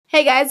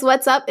Hey guys,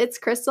 what's up? It's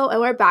Crystal,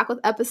 and we're back with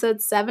episode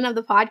 7 of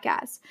the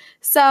podcast.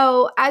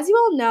 So, as you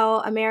all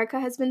know, America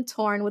has been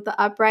torn with the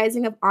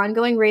uprising of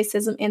ongoing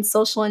racism and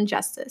social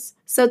injustice.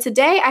 So,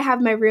 today I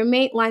have my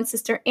roommate, line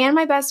sister, and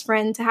my best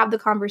friend to have the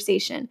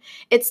conversation.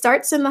 It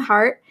starts in the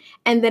heart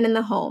and then in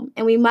the home,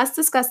 and we must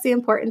discuss the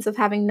importance of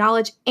having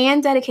knowledge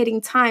and dedicating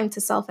time to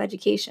self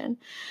education.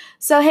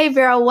 So, hey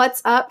Vera,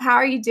 what's up? How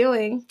are you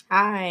doing?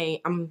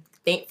 Hi, I'm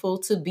thankful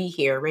to be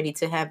here, ready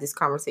to have this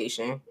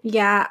conversation.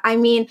 Yeah, I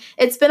mean,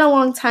 it's been a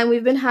long time.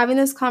 We've been having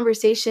this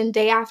conversation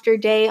day after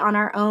day on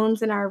our own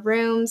in our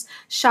rooms,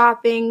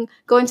 shopping,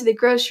 going to the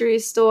grocery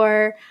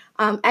store,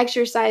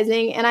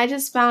 exercising. And I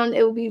just found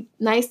it would be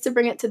nice to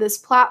bring it to this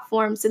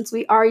platform since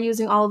we are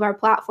using all of our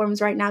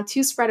platforms right now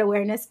to spread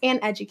awareness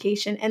and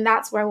education. And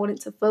that's where I wanted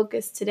to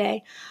focus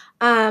today.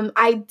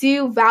 I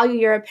do value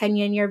your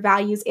opinion, your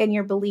values, and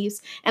your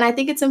beliefs. And I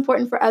think it's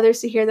important for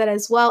others to hear that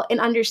as well and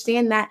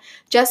understand that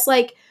just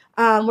like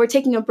we're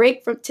taking a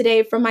break from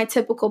today from my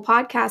typical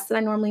podcast that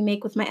I normally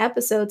make with my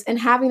episodes and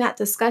having that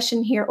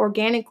discussion here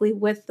organically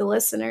with the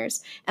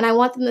listeners. And I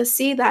want them to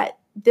see that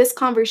this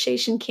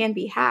conversation can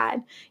be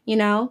had, you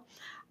know?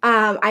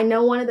 I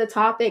know one of the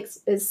topics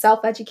is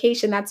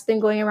self-education that's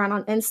been going around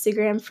on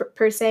Instagram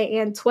per se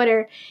and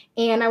Twitter.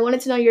 And I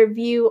wanted to know your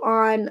view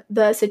on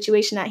the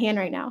situation at hand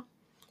right now.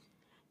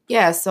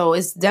 Yeah, so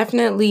it's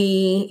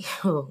definitely,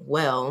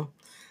 an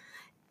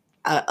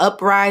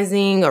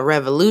uprising, a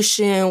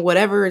revolution,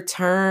 whatever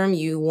term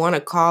you want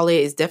to call it,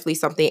 is definitely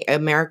something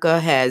America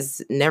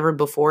has never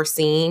before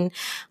seen.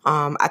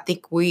 I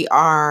think we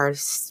are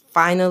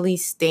finally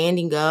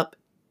standing up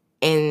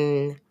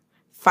and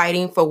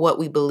fighting for what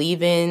we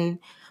believe in.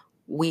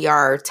 We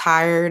are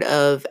tired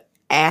of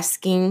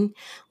asking.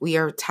 We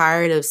are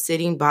tired of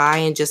sitting by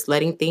and just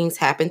letting things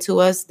happen to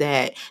us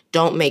that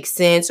don't make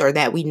sense or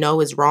that we know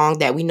is wrong,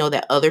 that we know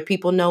that other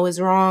people know is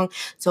wrong.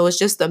 So it's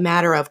just a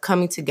matter of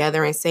coming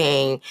together and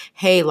saying,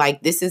 hey,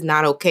 like, this is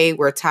not okay.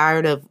 We're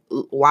tired of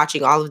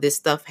watching all of this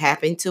stuff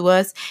happen to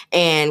us,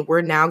 and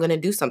we're now going to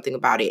do something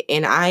about it.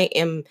 And I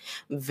am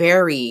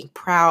very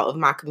proud of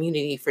my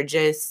community for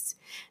just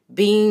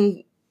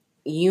being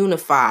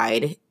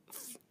unified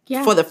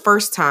for the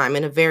first time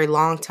in a very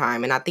long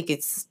time. And I think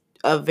it's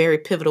a very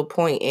pivotal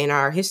point in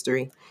our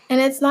history. And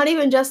it's not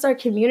even just our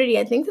community.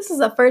 I think this is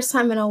the first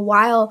time in a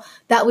while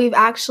that we've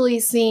actually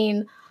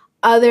seen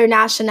other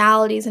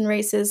nationalities and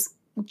races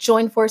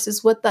join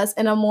forces with us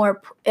in a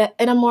more,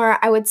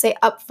 I would say,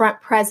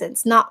 upfront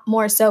presence, not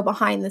more so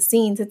behind the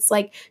scenes. It's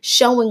like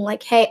showing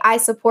like, hey, I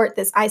support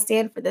this. I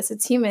stand for this.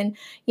 It's human,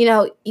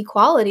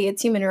 equality.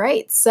 It's human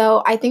rights.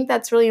 So I think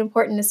that's really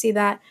important to see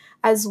that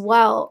as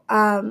well.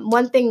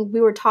 One thing we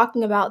were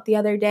talking about the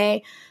other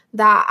day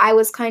that I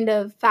was kind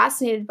of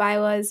fascinated by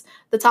was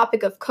the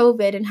topic of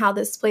COVID and how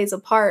this plays a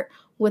part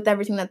with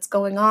everything that's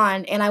going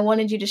on. And I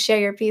wanted you to share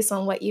your piece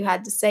on what you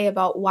had to say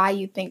about why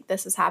you think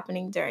this is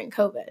happening during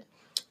COVID.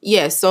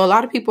 Yes, so a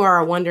lot of people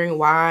are wondering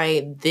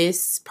why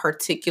this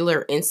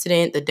particular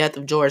incident, the death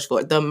of George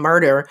Floyd, the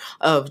murder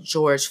of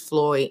George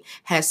Floyd,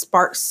 has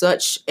sparked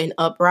such an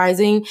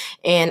uprising.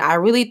 And I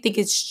really think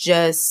it's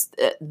just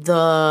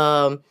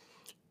the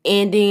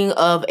ending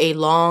of a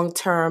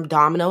long-term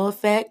domino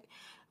effect.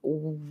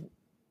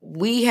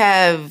 We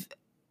have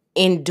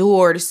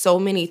endured so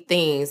many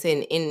things,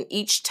 and in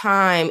each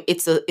time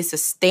it's a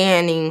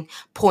standing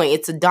point,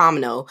 it's a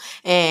domino.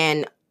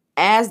 And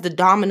as the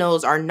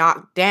dominoes are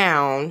knocked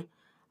down,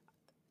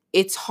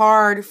 it's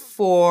hard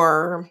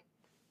for,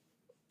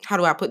 how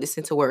do I put this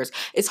into words?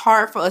 It's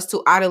hard for us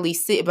to idly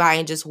sit by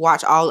and just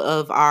watch all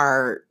of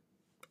our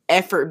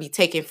effort be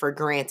taken for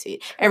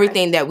granted.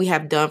 Everything that we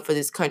have done for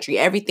this country,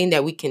 everything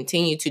that we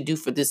continue to do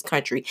for this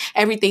country,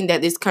 everything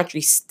that this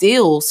country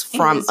steals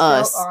from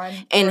us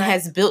and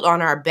has built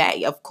on our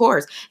back, of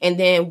course. And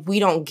then we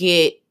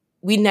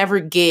never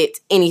get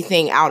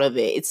anything out of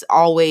it. It's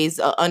always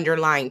an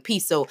underlying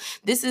piece. So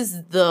this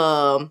is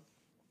the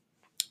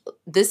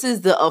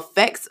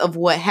effects of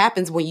what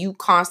happens when you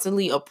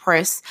constantly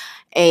oppress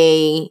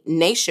a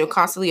nation,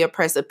 constantly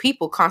oppress a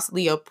people,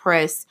 constantly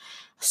oppress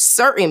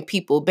certain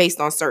people based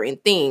on certain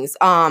things.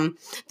 The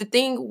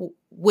thing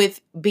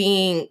with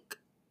being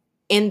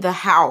in the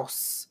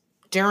house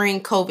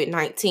during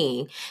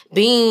COVID-19,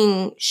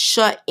 being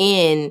shut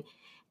in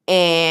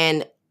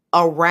and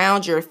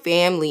around your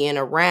family and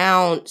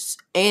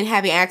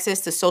having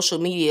access to social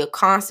media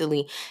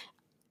constantly,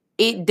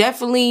 it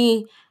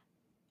definitely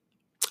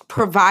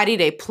provided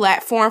a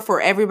platform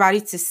for everybody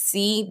to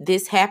see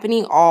this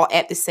happening all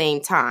at the same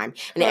time.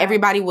 And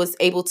everybody was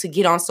able to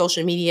get on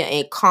social media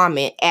and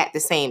comment at the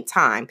same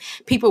time.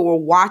 People were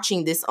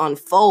watching this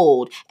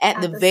unfold at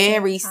the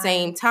very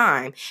same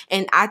time.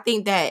 And I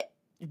think that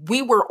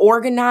we were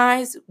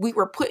organized. We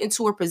were put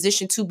into a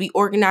position to be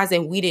organized,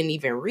 and we didn't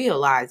even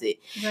realize it.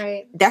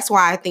 Right. That's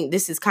why I think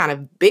this is kind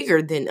of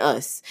bigger than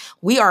us.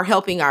 We are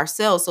helping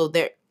ourselves, so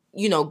there,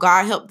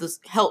 God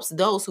helps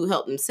those who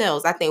help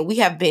themselves. I think we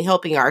have been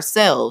helping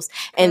ourselves,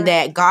 and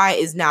that God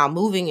is now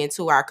moving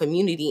into our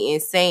community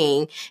and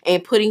saying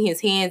and putting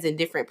his hands in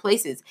different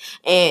places.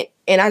 And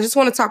And I just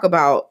want to talk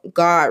about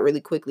God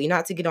really quickly,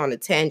 not to get on a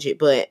tangent,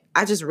 but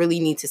I just really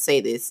need to say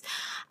this.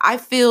 I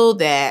feel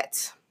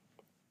that,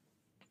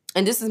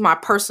 and this is my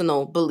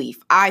personal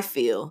belief, I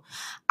feel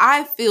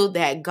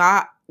that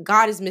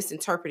God is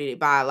misinterpreted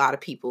by a lot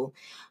of people.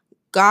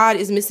 God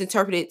is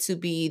misinterpreted to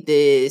be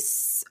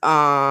this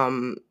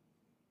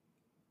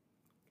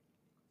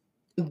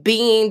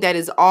being that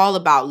is all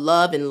about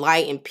love and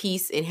light and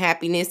peace and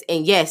happiness.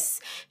 And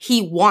yes,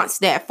 he wants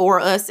that for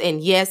us.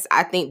 And yes,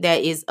 I think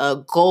that is a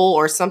goal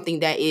or something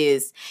that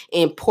is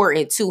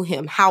important to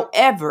him.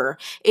 However,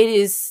 it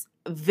is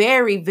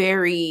very,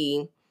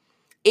 very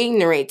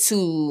ignorant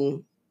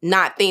to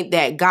not think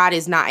that God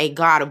is not a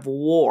God of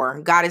war.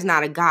 God is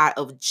not a God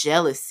of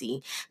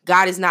jealousy.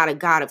 God is not a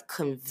God of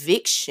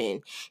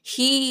conviction.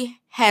 He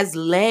has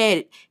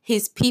led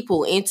his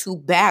people into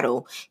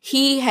battle.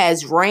 He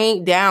has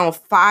rained down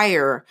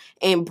fire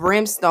and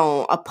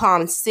brimstone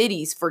upon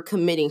cities for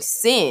committing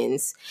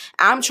sins.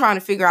 I'm trying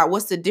to figure out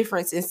what's the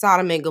difference in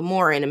Sodom and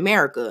Gomorrah in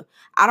America.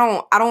 I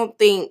don't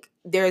think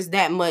there's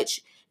that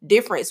much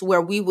difference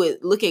where we would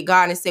look at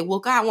God and say, well,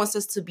 God wants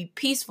us to be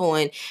peaceful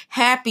and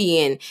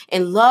happy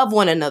and love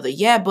one another.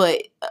 Yeah,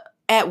 but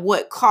at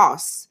what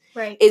cost?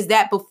 Right. Is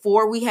that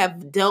before we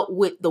have dealt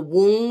with the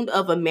wound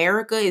of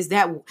America? Is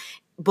that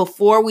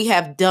before we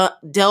have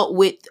dealt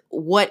with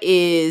what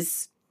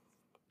is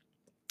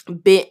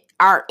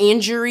our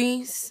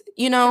injuries,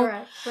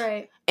 Correct.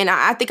 Right. And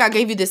I think I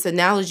gave you this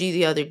analogy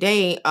the other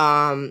day,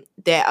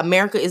 that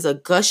America is a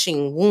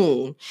gushing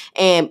wound.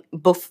 And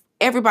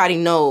everybody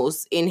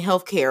knows in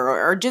healthcare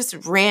or just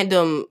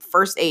random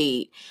first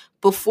aid,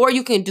 before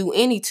you can do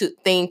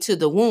anything to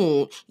the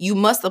wound, you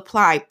must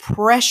apply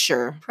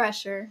pressure.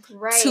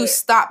 Right. To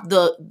stop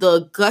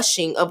the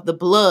gushing of the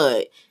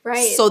blood.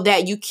 Right. So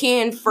that you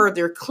can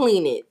further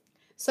clean it.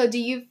 So do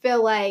you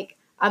feel like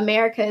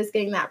America is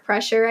getting that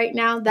pressure right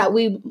now that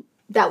we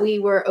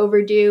were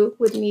overdue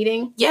with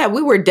needing? Yeah,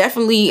 we were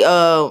definitely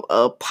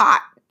a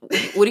pot.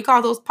 What do you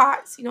call those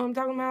pots? You know what I'm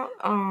talking about?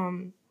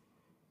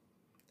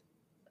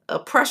 A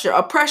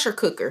pressure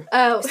cooker.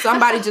 Oh.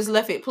 Somebody just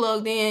left it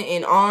plugged in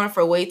and on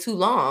for way too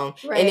long.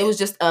 Right. And it was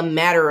just a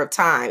matter of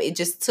time. It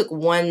just took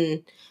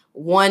one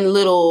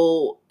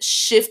little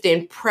shift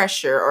in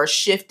pressure or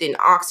shift in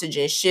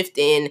oxygen, shift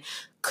in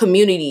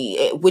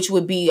community, which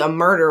would be a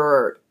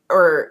murder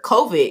or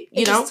COVID,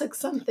 it just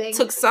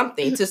took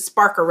something to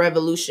spark a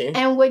revolution.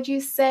 And would you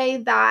say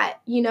that,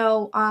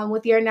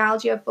 with your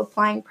analogy of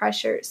applying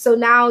pressure, so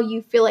now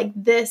you feel like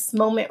this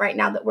moment right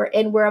now that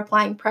we're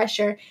applying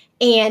pressure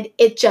and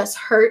it just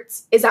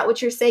hurts? Is that what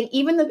you're saying?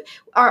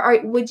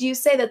 Would you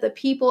say that the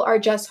people are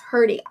just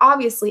hurting?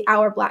 Obviously,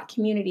 our Black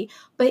community,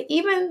 but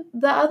even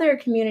the other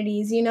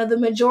communities, the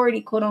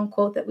majority, quote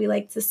unquote, that we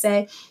like to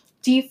say.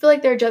 Do you feel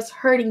like they're just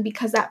hurting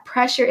because that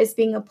pressure is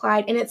being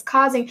applied and it's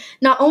causing,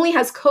 not only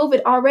has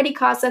COVID already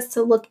caused us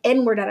to look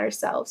inward at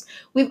ourselves,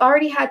 we've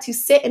already had to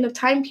sit in a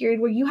time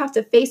period where you have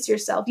to face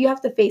yourself, you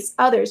have to face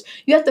others,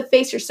 you have to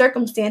face your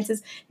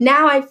circumstances.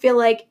 Now I feel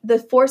like the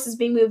force is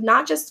being moved,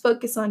 not just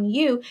focus on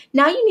you.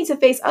 Now you need to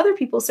face other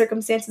people's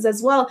circumstances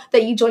as well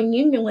that you join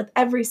union with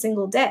every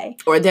single day.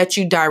 Or that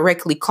you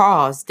directly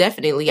cause.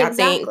 Definitely.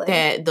 Exactly. I think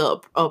that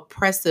the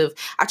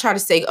I try to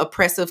say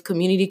oppressive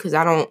community because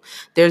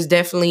there's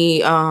definitely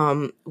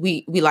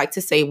we like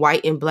to say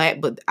white and Black,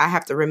 but I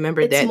have to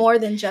remember that it's more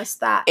than just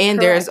that. And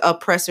Correct. There's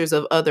oppressors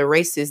of other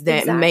races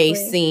that may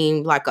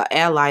seem like an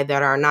ally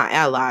that are not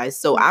allies.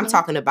 So I'm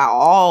talking about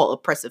all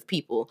oppressive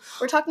people.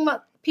 We're talking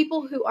about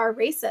people who are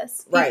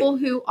racist, right. People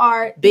who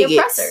are bigots. The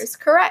oppressors.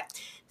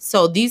 Correct.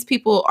 So these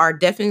people are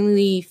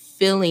definitely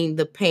feeling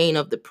the pain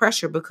of the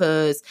pressure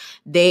because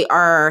they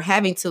are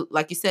having to,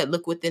 like you said,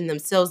 look within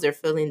themselves. They're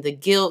feeling the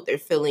guilt. They're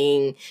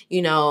feeling,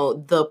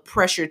 the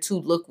pressure to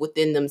look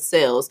within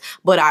themselves.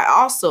 But I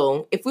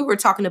also, if we were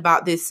talking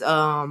about this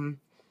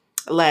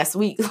last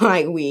week,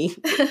 like we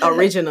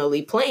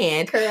originally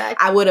planned,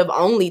 correct, I would have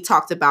only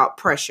talked about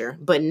pressure.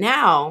 But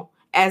now,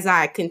 as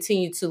I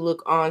continue to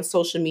look on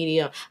social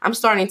media, I'm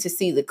starting to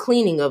see the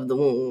cleaning of the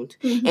wound.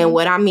 Mm-hmm. And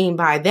what I mean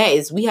by that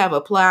is we have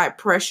applied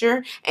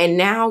pressure and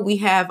now we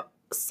have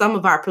some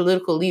of our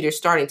political leaders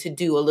starting to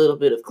do a little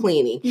bit of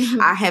cleaning. Mm-hmm.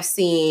 I have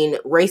seen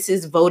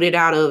racists voted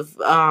out of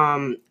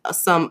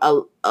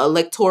some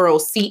electoral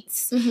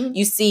seats. Mm-hmm.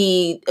 You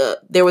see,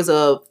 there was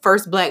a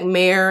first Black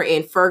mayor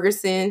in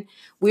Ferguson.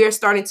 We are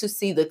starting to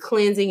see the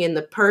cleansing and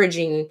the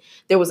purging.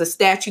 There was a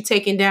statue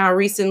taken down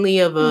recently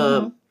of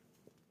a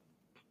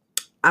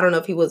I don't know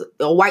if he was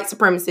a white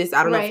supremacist.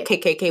 I don't know if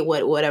KKK,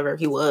 whatever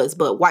he was,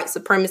 but white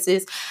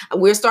supremacist.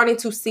 We're starting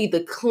to see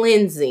the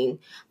cleansing.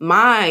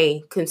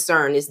 My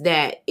concern is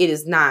that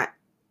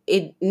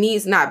it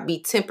needs not be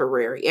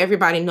temporary.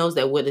 Everybody knows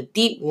that with a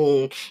deep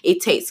wound, it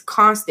takes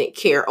constant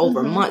care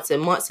over months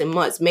and months and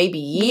months, maybe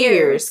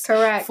years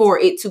correct, for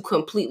it to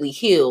completely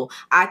heal.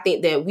 I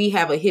think that we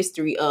have a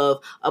history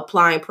of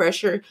applying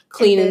pressure,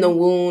 cleaning the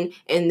wound,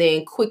 and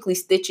then quickly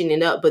stitching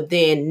it up, but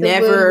then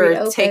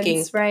never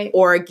taking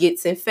or it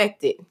gets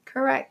infected.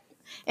 Correct.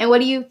 And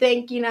what do you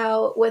think,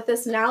 with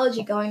this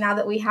analogy going now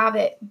that we have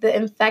it, the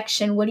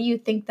infection, what do you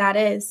think that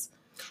is?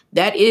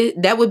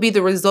 that would be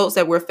the results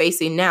that we're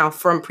facing now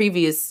from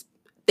previous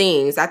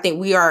things. I think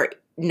we are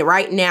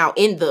right now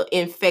in the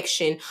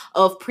infection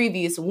of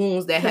previous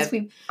wounds that have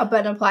we've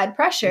been applied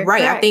pressure.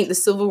 Right. Correct. I think the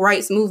civil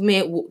rights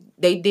movement,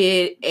 they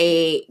did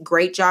a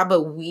great job,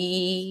 but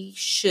we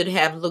should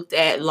have looked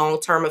at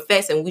long-term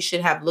effects, and we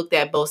should have looked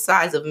at both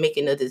sides of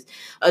making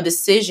a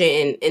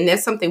decision. And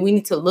that's something we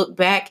need to look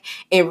back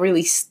and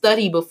really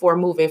study before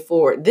moving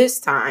forward this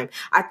time.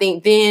 I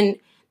think then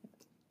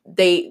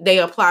they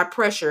applied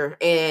pressure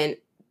and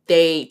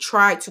they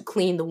tried to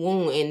clean the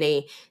wound and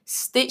they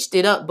stitched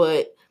it up,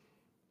 but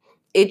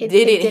it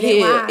didn't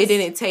heal. Last. It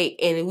didn't take,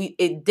 and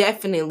it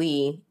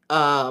definitely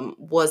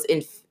was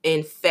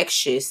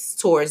infectious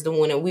towards the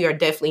wound, and we are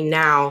definitely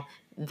now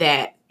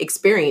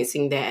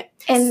experiencing that.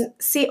 And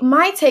see,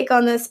 my take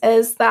on this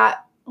is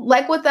that,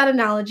 like with that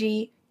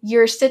analogy,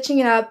 you're stitching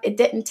it up. It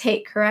didn't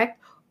take,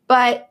 correct?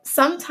 But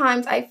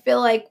sometimes I feel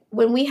like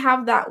when we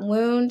have that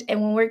wound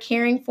and when we're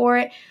caring for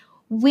it,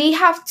 we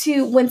have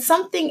to, when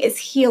something is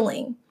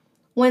healing,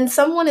 when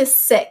someone is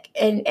sick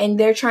and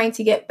they're trying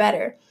to get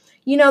better,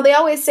 you know, they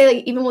always say,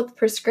 like, even with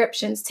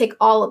prescriptions, take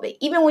all of it.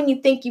 Even when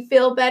you think you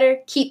feel better,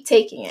 keep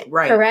taking it.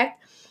 Right.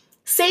 Correct?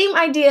 Same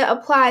idea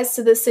applies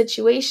to this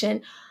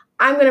situation.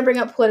 I'm going to bring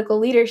up political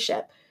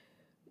leadership.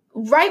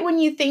 Right when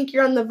you think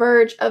you're on the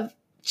verge of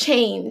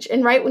change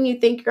and right when you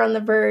think you're on the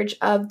verge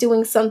of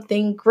doing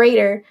something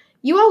greater,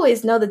 you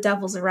always know the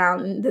devil's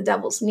around and the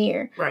devil's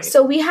near. Right.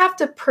 So we have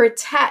to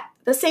protect.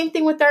 The same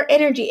thing with our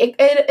energy.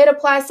 It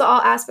applies to all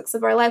aspects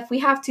of our life. We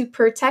have to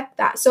protect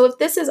that. So if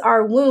this is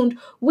our wound,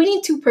 we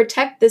need to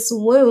protect this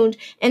wound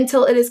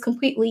until it is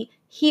completely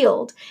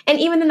healed. And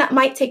even then that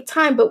might take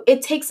time, but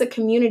it takes a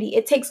community.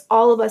 It takes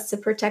all of us to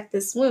protect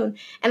this wound.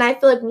 And I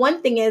feel like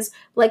one thing is,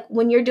 like,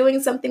 when you're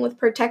doing something with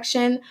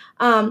protection,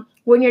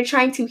 when you're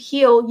trying to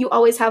heal, you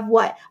always have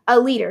what? A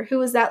leader. Who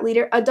is that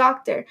leader? A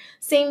doctor.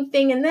 Same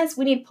thing in this.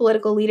 We need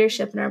political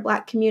leadership in our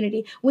Black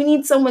community. We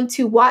need someone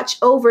to watch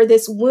over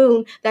this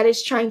wound that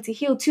is trying to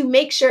heal, to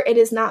make sure it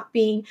is not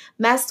being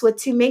messed with,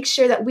 to make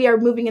sure that we are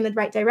moving in the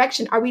right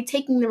direction. Are we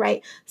taking the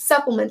right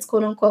supplements,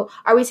 quote unquote?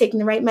 Are we taking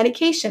the right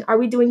medication? Are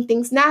we doing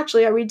things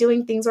naturally? Are we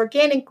doing things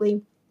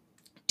organically?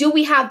 Do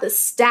we have the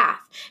staff,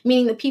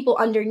 meaning the people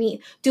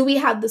underneath? Do we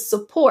have the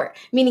support,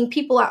 meaning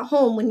people at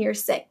home when you're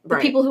sick, the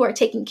people who are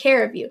taking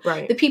care of you,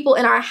 the people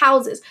in our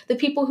houses, the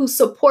people who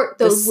support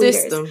those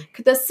leaders,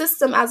 the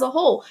system as a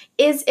whole?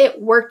 Is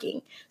it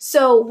working?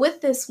 So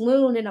with this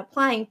wound and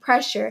applying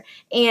pressure,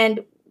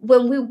 and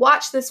when we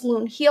watch this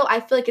wound heal, I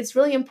feel like it's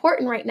really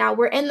important right now.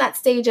 We're in that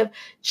stage of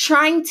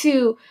trying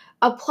to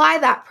apply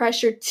that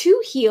pressure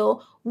to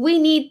heal. We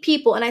need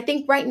people. And I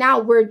think right now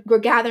we're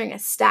gathering a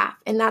staff,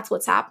 and that's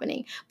what's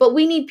happening. But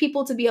we need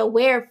people to be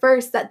aware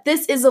first that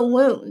this is a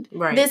wound.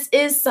 Right. This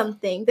is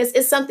something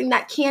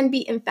that can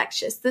be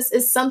infectious. This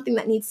is something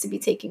that needs to be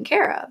taken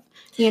care of,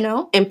 you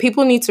know? And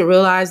people need to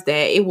realize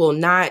that it will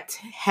not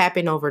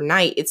happen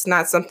overnight. It's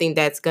not something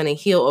that's going to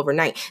heal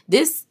overnight.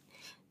 To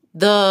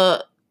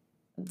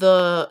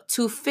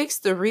fix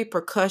the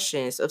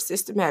repercussions of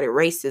systematic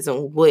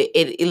racism would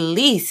at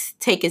least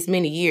take as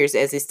many years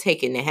as it's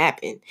taken to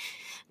happen.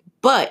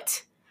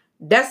 But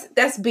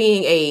that's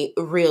being a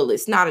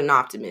realist, not an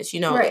optimist. You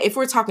know, if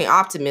we're talking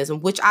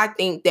optimism, which I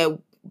think that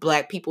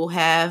Black people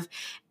have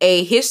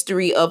a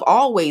history of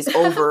always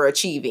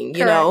overachieving,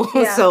 you know?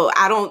 Yeah. So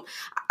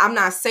I'm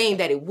not saying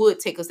that it would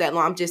take us that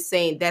long. I'm just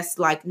saying that's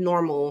like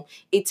normal.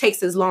 It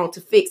takes as long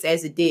to fix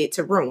as it did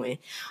to ruin.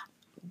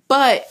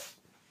 But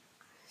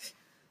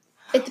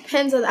it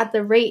depends at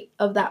the rate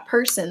of that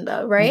person,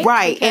 though, right?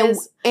 Right.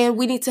 And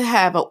we need to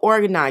have an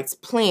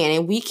organized plan,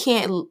 and we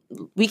can't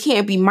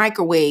be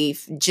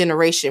microwave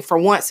generation for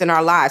once in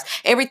our lives.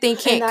 Everything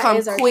can't come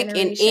quick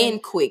and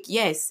end quick.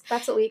 Yes.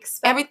 That's what we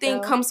expect.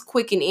 Everything comes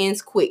quick and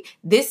ends quick.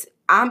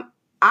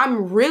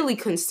 I'm really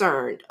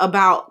concerned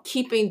about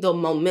keeping the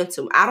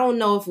momentum. I don't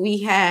know if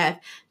we have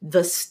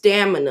the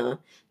stamina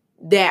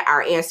that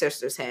our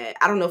ancestors had.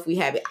 I don't know if we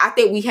have it. I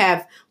think we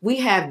have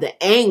the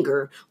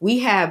anger. We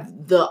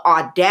have the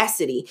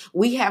audacity.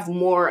 We have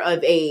more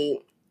of a...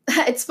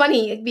 It's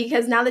funny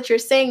because now that you're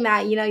saying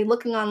that, you know, you're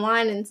looking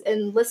online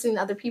and listening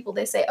to other people,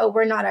 they say, oh,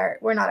 we're not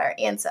our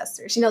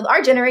ancestors. You know,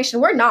 our generation,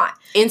 we're not.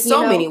 In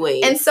so many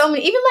ways. And so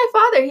many, even my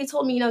father, he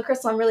told me, you know,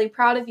 Crystal, I'm really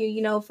proud of you,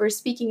 you know, for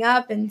speaking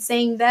up and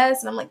saying this.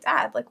 And I'm like,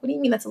 Dad, like, what do you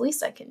mean? That's the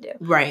least I can do.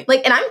 Right.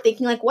 Like, and I'm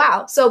thinking like,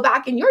 wow. So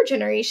back in your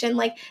generation,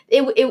 like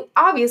it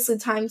obviously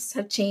times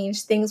have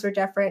changed. Things were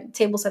different.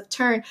 Tables have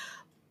turned.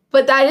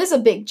 But that is a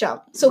big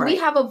jump. So we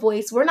have a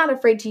voice. We're not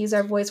afraid to use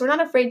our voice. We're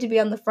not afraid to be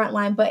on the front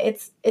line, but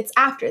it's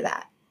after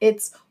that.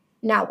 It's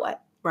now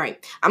what?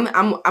 Right.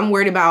 I'm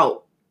worried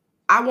about,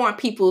 I want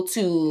people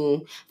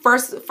to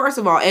first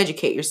of all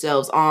educate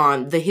yourselves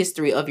on the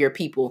history of your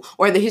people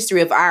or the history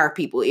of our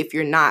people if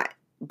you're not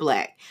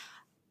Black.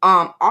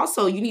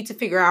 Also, you need to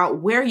figure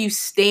out where you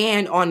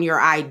stand on your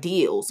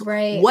ideals.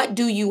 Right. What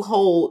do you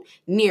hold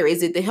near?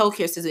 Is it the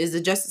healthcare system? Is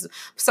it justice?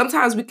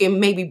 Sometimes we can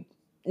maybe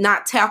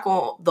not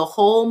tackle the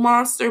whole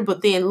monster,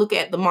 but then look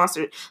at the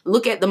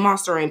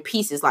monster in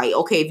pieces. Like,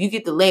 okay, if you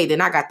get the leg,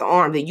 then I got the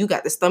arm, then you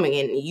got the stomach,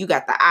 and you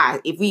got the eye.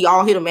 If we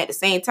all hit him at the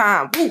same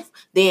time, woof,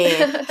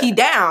 then he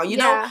down. You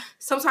know,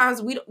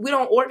 sometimes we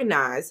don't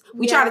organize.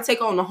 We try to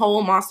take on the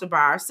whole monster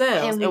by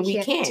ourselves, and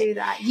we can't do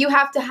that. You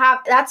have to have.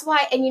 That's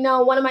why. And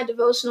one of my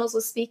devotionals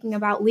was speaking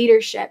about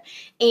leadership,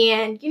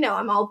 and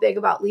I'm all big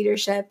about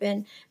leadership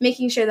and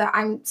making sure that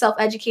I'm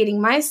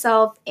self-educating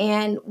myself.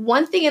 And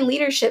one thing in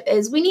leadership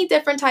is we need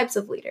different types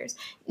of leaders.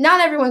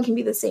 Not everyone can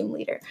be the same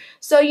leader.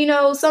 So,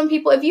 some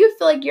people, if you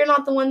feel like you're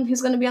not the one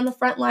who's going to be on the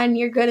front line,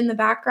 you're good in the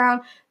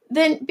background,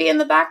 then be in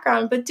the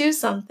background, but do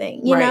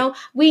something. You know,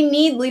 we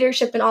need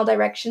leadership in all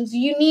directions.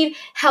 You need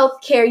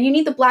healthcare. You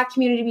need the Black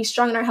community to be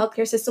strong in our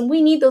healthcare system.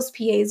 We need those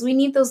PAs. We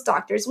need those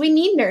doctors. We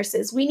need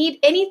nurses. We need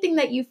anything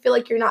that you feel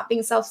like you're not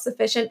being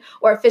self-sufficient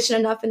or efficient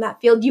enough in that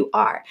field, you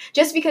are.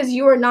 Just because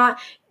you are not,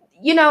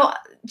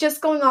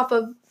 just going off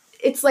of,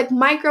 it's like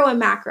micro and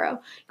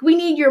macro. We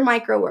need your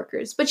micro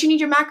workers, but you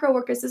need your macro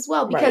workers as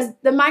well, because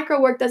the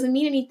micro work doesn't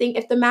mean anything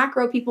if the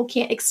macro people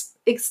can't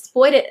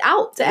exploit it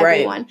out to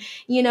everyone,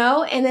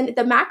 and then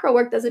the macro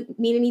work doesn't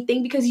mean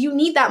anything because you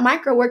need that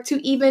micro work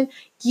to even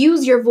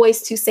use your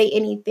voice to say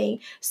anything.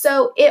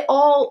 So it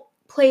all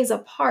plays a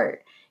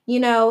part,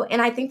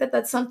 and I think that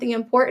that's something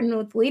important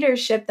with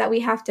leadership, that we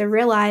have to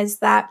realize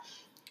that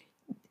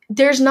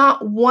there's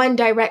not one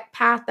direct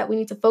path that we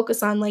need to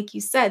focus on. Like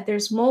you said,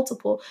 there's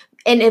multiple.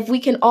 And if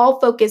we can all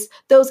focus,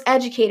 those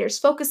educators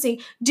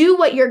focusing, do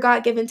what your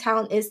God-given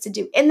talent is to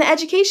do in the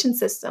education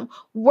system.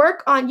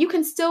 You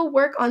can still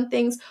work on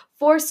things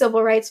for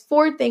civil rights,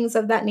 for things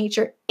of that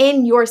nature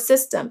in your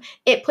system.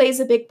 It plays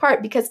a big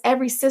part because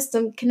every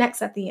system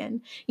connects at the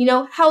end.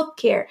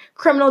 Healthcare,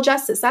 criminal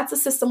justice, that's a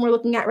system we're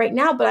looking at right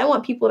now. But I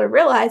want people to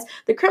realize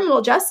the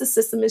criminal justice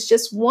system is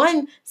just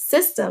one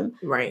system.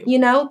 Right.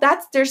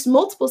 There's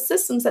multiple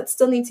systems that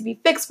still need to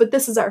be fixed, but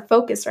this is our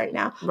focus right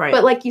now. Right.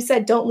 But like you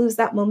said, don't lose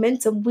that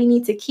momentum. We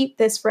need to keep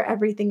this for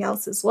everything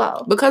else as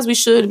well. Because we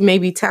should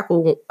maybe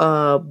tackle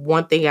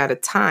one thing at a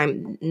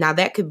time. Now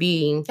that could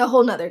be a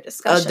whole nother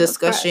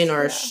discussion.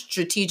 Or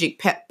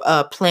strategic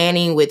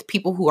planning with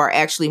people who are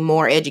actually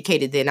more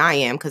educated than I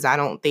am, because I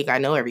don't think I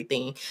know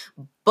everything.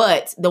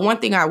 But the one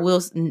thing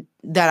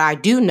that I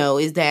do know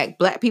is that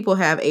Black people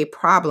have a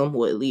problem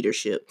with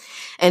leadership.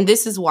 And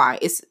this is why.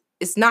 It's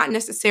not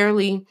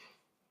necessarily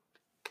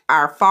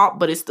our fault,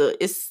 but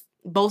it's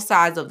both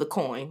sides of the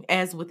coin,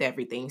 as with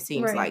everything,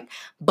 seems like.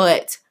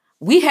 But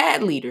we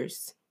had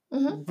leaders.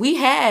 Mm-hmm. We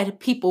had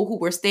people who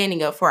were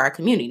standing up for our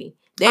community.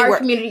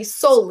 Community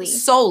solely.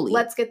 Solely.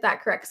 Let's get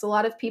that correct. Because a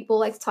lot of people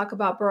like to talk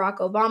about Barack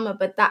Obama,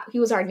 but he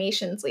was our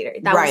nation's leader.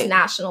 That was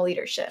national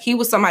leadership. He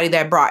was somebody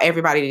that brought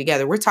everybody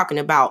together. We're talking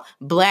about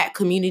Black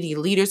community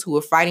leaders who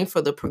were fighting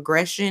for the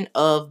progression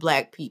of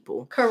Black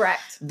people.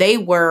 Correct. They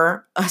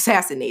were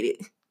assassinated.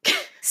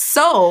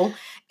 So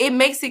it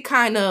makes it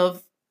kind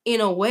of,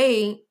 in a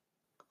way,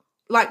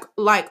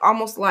 like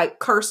almost like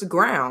cursed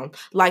ground.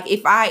 Like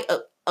if I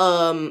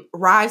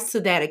rise to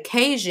that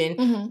occasion,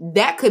 mm-hmm.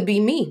 that could be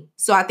me.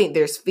 So I think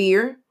there's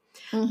fear.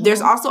 Mm-hmm. There's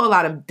also a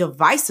lot of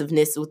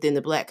divisiveness within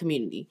the Black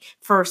community.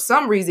 For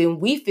some reason,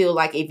 we feel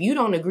like if you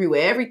don't agree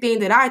with everything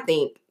that I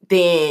think,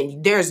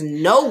 then there's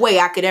no way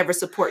I could ever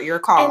support your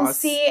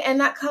cause. And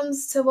that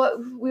comes to what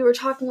we were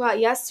talking about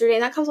yesterday,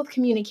 and that comes with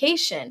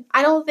communication.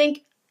 I don't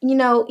think,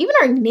 even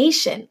our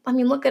nation,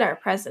 look at our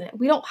president.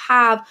 We don't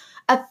have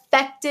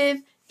effective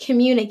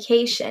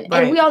communication.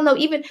 Right. And we all know,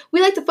 even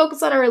we like to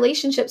focus on our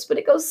relationships, but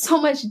it goes so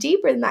much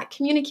deeper than that.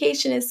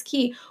 Communication is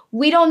key.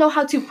 We don't know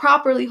how to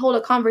properly hold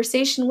a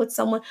conversation with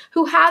someone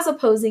who has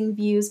opposing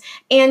views,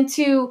 and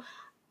to,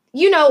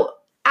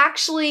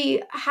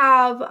 actually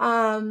have,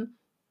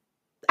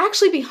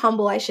 actually be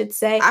humble, I should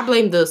say. I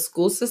blame the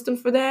school system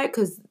for that,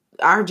 because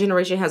our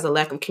generation has a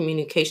lack of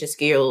communication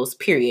skills,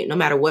 period, no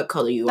matter what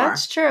color you are.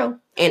 That's true.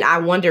 And I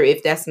wonder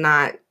if that's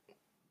not,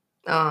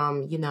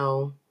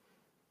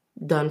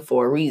 done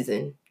for a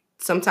reason.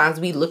 Sometimes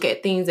we look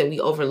at things and we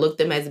overlook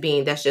them as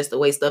being that's just the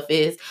way stuff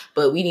is,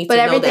 but we need to know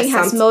that everything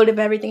has motive,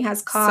 everything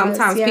has cause.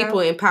 Sometimes people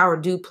in power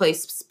do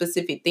place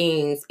specific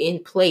things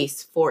in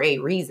place for a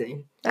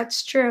reason.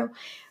 That's true.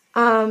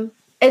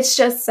 It's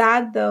just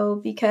sad though,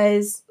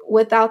 because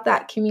without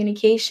that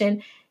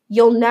communication,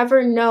 you'll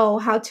never know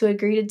how to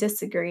agree to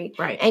disagree.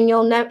 Right. And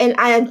you'll never, and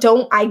I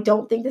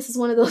don't think this is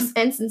one of those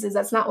instances.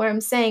 That's not what I'm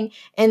saying.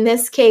 In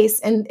this case,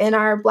 and in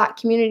our Black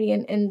community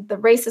and the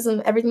racism,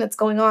 everything that's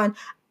going on,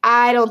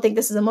 I don't think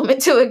this is a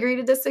moment to agree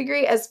to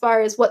disagree as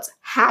far as what's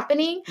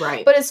happening,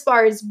 right? But as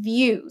far as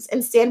views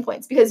and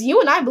standpoints, because you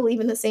and I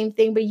believe in the same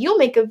thing, but you'll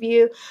make a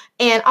view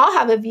and I'll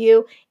have a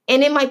view,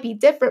 And it might be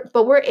different,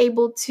 but we're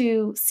able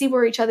to see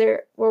where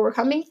we're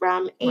coming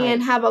from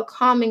and have a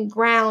common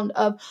ground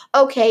of,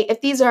 okay,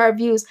 if these are our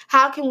views,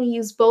 how can we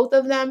use both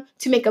of them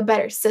to make a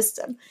better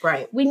system?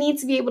 Right. We need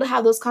to be able to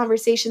have those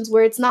conversations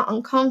where it's not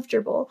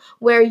uncomfortable,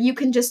 where you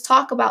can just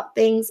talk about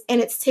things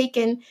and it's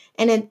taken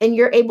and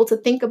you're able to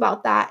think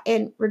about that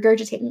and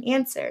regurgitate an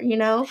answer, you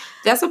know?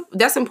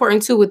 That's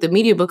important too with the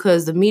media,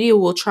 because the media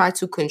will try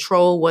to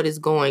control what is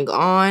going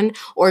on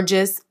or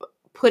just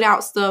put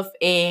out stuff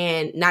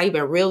and not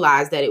even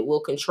realize that it will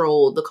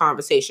control the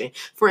conversation.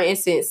 For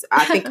instance,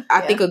 I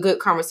think a good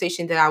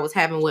conversation that I was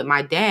having with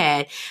my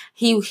dad,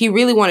 he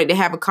really wanted to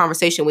have a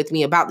conversation with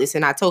me about this.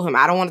 And I told him,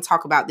 I don't want to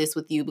talk about this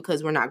with you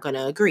because we're not going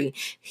to agree.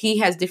 He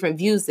has different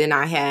views than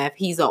I have.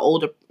 He's an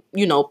older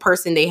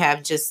person. They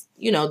have just,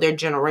 their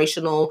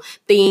generational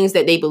things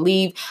that they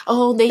believe.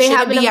 Oh, they shouldn't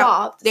haven't be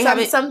evolved. They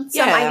haven't some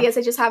ideas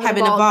they just haven't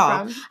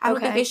evolved. From. I don't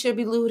think they should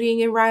be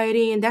looting and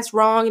rioting, and that's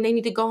wrong, and they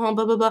need to go home,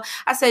 blah, blah, blah.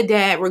 I said,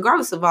 Dad,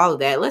 regardless of all of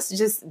that,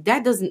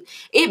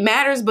 it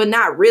matters, but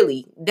not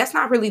really. That's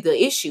not really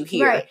the issue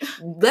here. Right.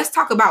 Let's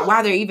talk about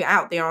why they're even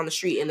out there on the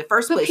street in the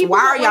first place. Why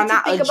are y'all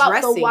not addressing?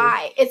 About the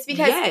why? It's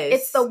because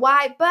it's the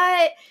why,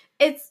 but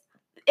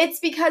it's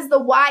because the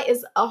why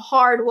is a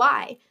hard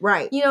why.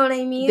 Right. You know what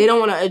I mean? They don't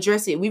want to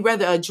address it. We'd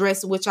rather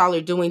address what y'all are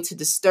doing to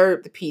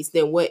disturb the peace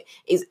than what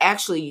is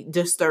actually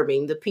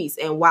disturbing the peace.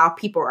 And while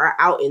people are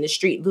out in the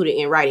street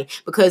looting and rioting,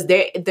 because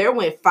there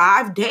went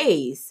 5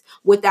 days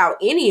without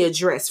any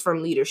address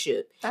from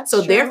leadership. That's so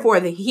true. Therefore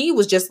he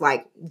was just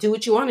like, do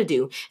what you want to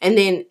do. And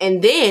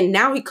then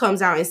now he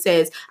comes out and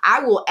says,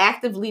 I will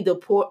actively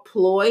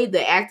deploy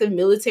the active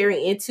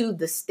military into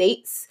the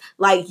states.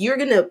 Like, you're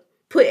going to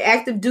put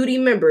active duty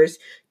members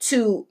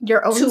to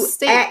your own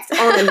state, act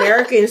on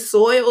American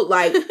soil,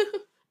 like,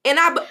 and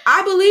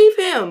I believe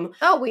him.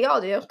 Oh, we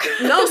all do.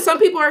 No, some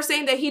people are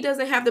saying that he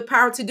doesn't have the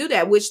power to do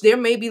that, which there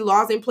may be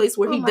laws in place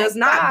where he does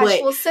not.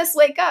 But well, sis,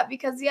 wake up,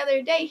 because the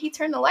other day he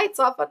turned the lights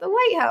off at the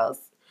White House.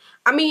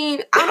 I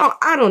mean,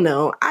 I don't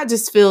know. I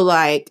just feel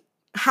like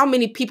how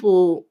many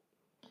people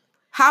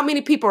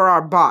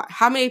are bought?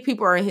 How many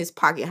people are in his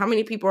pocket? How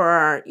many people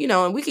are,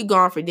 and we could go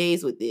on for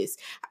days with this.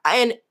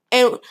 And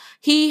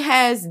he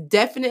has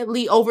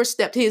definitely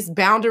overstepped his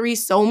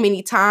boundaries so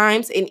many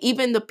times. And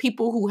even the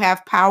people who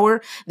have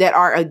power that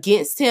are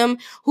against him,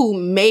 who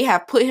may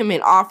have put him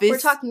in office. We're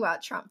talking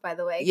about Trump, by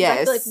the way.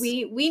 Yes. I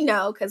feel like we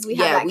know because we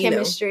have that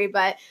chemistry. Know.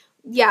 But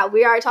yeah,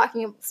 we are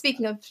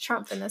speaking of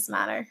Trump in this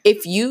matter.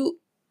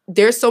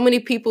 There's so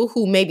many people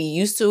who maybe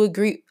used to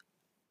agree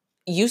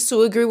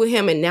with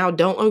him and now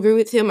don't agree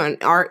with him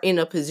and are in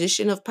a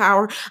position of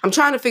power. I'm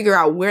trying to figure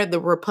out where the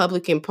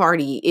Republican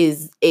Party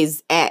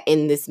is at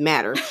in this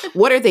matter.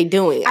 What are they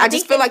doing? I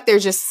just feel like they're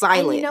just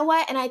silent. And you know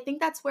what? And I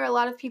think that's where a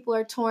lot of people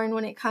are torn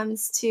when it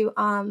comes to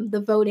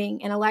the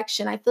voting and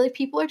election. I feel like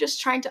people are just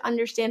trying to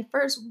understand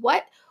first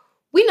what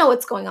we know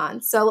what's going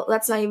on. So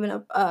that's not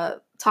even a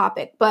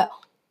topic, but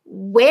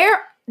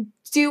where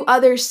do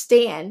others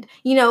stand?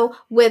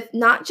 With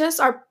not just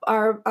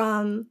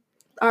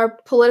our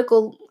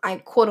political,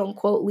 quote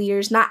unquote,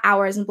 leaders, not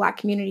ours in Black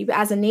community, but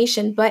as a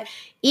nation, but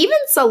even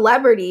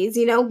celebrities,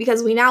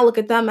 because we now look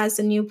at them as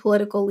the new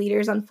political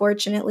leaders,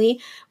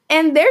 unfortunately.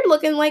 And they're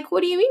looking like,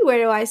 what do you mean?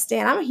 Where do I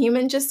stand? I'm a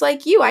human just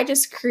like you. I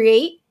just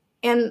create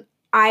and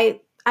I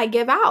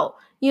give out.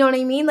 You know what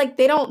I mean? Like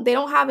they don't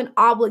have an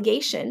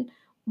obligation,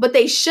 but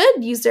they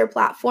should use their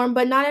platform.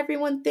 But not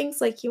everyone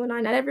thinks like you and I.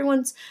 Not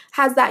everyone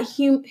has that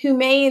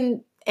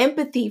humane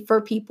empathy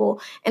for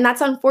people. And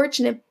that's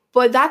unfortunate.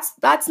 But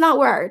that's not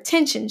where our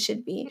attention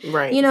should be.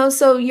 Right.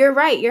 So you're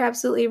right. You're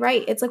absolutely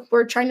right. It's like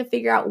we're trying to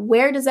figure out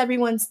where does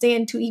everyone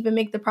stand to even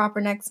make the proper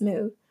next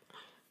move.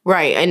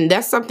 Right. And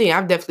that's something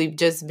I've definitely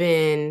just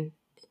been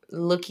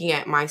looking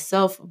at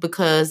myself,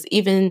 because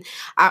even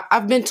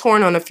I've been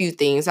torn on a few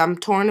things. I'm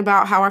torn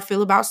about how I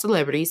feel about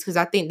celebrities, because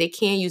I think they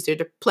can use their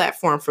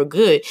platform for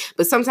good,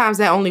 but sometimes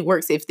that only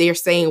works if they're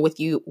saying with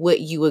you what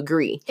you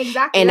agree.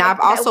 Exactly. And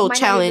I've also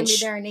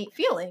challenged their innate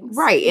feelings.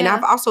 Right. Yeah. And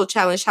I've also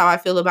challenged how I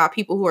feel about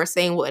people who are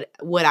saying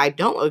what I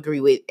don't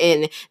agree with,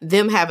 and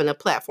them having a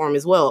platform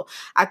as well.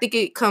 I think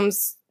it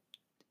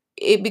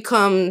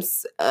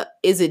becomes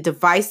is it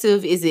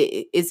divisive? Is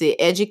it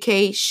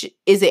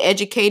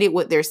educated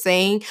what they're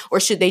saying, or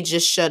should they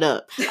just shut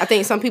up? I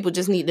think some people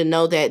just need to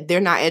know that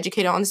they're not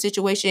educated on the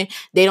situation.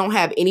 They don't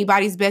have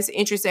anybody's best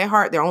interest at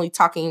heart. They're only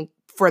talking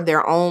for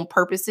their own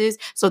purposes,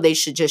 so they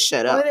should just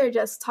shut up. Or they're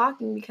just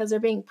talking because they're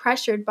being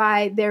pressured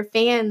by their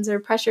fans or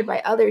pressured by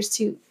others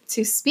to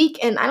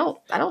speak. And I don't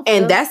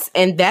and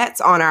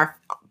that's on our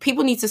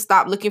people need to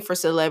stop looking for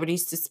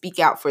celebrities to speak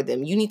out for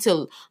them. You need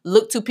to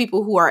look to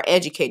people who are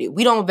educated.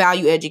 We don't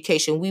value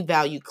education, we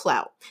value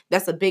clout.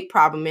 That's a big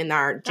problem in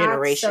our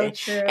generation. That's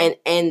so true.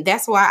 And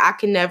that's why I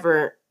can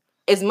never,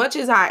 as much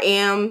as I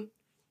am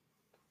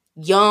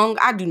young,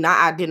 I do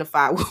not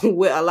identify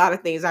with a lot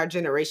of things our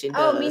generation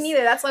does. Oh, me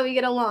neither. That's why we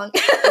get along.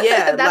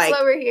 Yeah. That's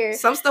why we're here.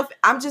 Some stuff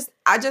I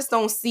just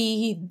don't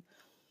see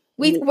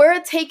We're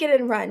a take it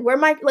and run.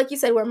 Like you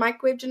said, we're a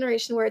microwave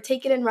generation. We're a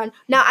take it and run.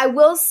 Now, I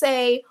will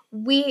say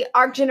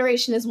our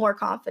generation is more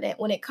confident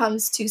when it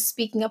comes to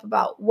speaking up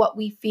about what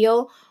we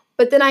feel.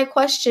 But then I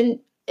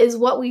question, is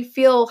what we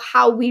feel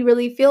how we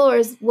really feel, or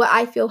is what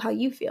I feel how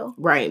you feel?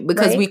 Right,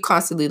 because we're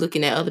constantly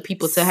looking at other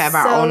people to have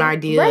our own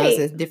ideas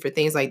and different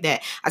things like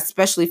that. I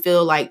especially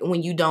feel like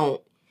when you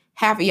don't,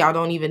 half of y'all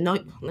don't even know.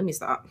 Let me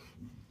stop.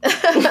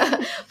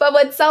 But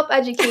with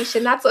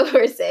self-education, that's what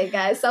we're saying,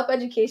 guys.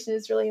 Self-education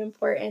is really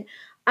important.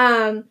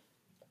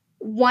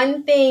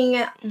 One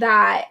thing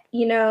that,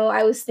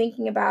 I was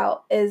thinking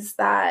about is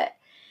that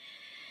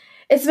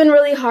it's been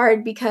really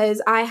hard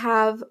because I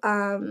have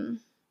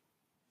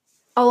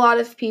a lot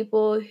of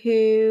people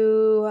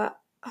who,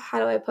 how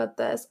do I put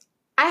this?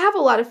 I have a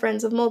lot of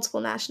friends of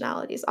multiple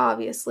nationalities,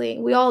 obviously.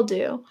 We all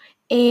do.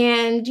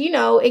 And,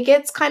 it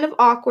gets kind of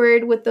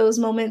awkward with those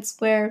moments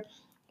where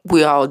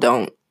we all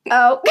don't.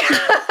 Oh,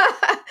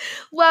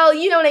 well,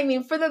 you know what I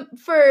mean? For the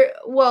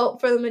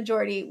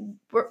majority,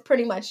 we're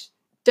pretty much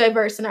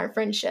diverse in our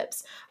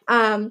friendships.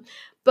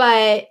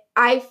 But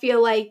I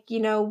feel like,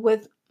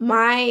 with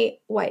my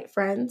white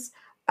friends,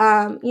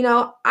 I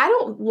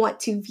don't want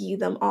to view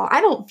them all.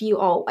 I don't view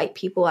all white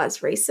people as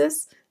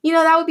racist.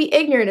 That would be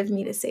ignorant of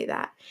me to say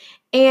that.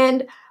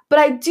 But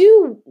I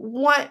do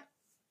want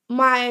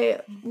my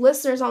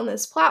listeners on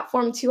this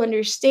platform to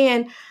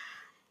understand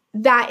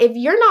that if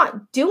you're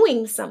not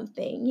doing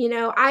something,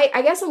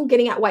 I guess I'm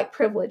getting at white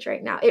privilege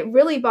right now. It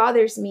really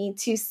bothers me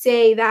to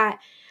say that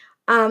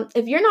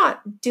if you're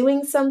not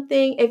doing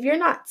something, if you're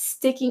not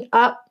sticking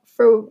up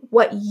for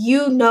what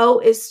you know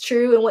is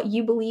true and what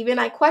you believe in,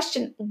 I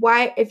question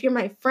why, if you're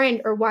my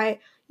friend, or why,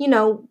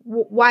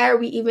 why are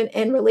we even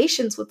in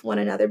relations with one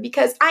another?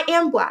 Because I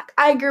am Black.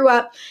 I grew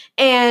up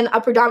in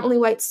a predominantly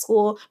white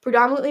school,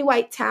 predominantly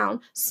white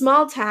town,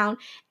 small town,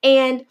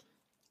 and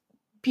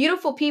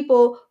beautiful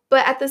people.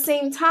 But at the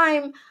same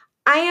time,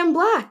 I am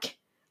Black.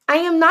 I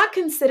am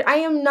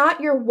not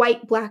your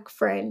white Black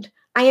friend.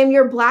 I am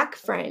your Black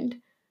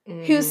friend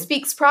who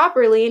speaks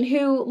properly and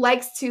who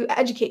likes to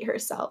educate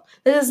herself.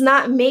 That does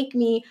not make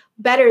me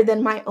better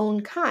than my own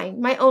kind.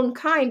 My own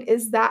kind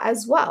is that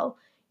as well.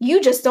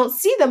 You just don't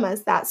see them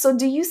as that. So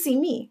do you see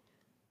me?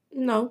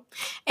 No.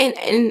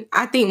 And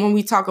I think when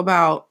we talk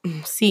about,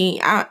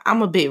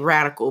 I'm a bit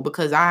radical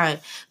because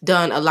I've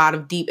done a lot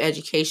of deep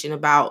education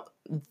about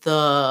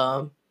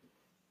the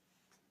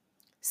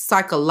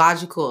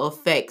psychological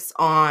effects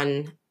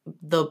on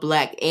the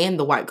Black and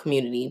the white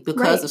community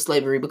because of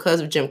slavery, because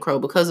of Jim Crow,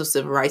 because of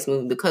civil rights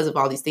movement, because of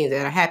all these things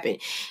that have happened.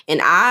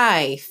 And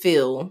I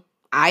feel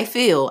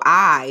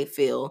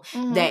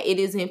that it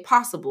is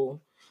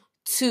impossible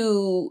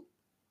to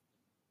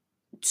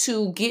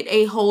get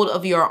a hold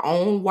of your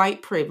own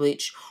white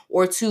privilege,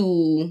 or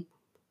to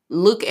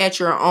look at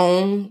your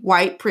own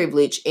white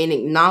privilege and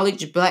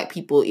acknowledge Black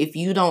people if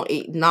you don't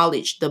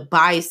acknowledge the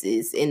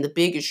biases and the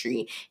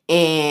bigotry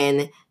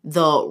and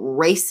the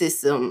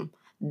racism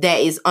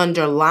that is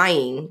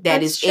underlying,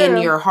 That's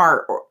in your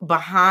heart, or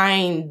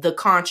behind the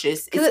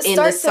conscious. It's in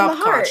the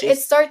subconscious. It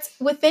starts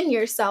within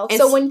yourself.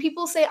 So when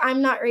people say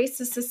I'm not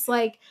racist, it's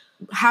like,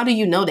 how do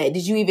you know that?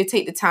 Did you even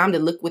take the time to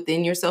look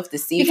within yourself to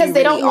see? Because if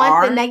you really don't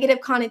want the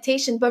negative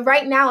connotation. But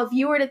right now, if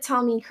you were to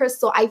tell me,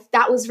 Crystal,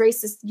 that was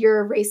racist,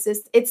 you're a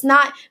racist. It's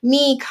not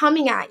me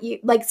coming at you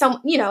like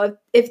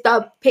if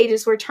the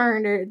pages were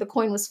turned or the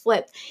coin was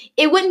flipped,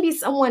 it wouldn't be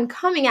someone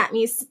coming at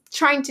me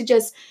trying to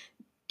just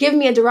give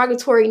me a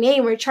derogatory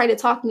name or try to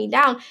talk me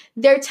down.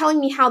 They're telling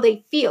me how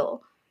they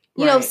feel.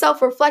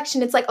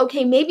 Self-reflection. It's like,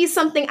 okay, maybe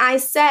something I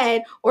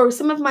said or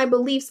some of my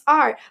beliefs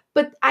are,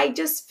 but I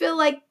just feel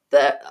like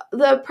the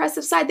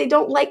oppressive side, they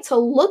don't like to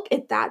look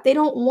at that. They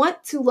don't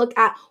want to look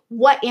at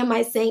what am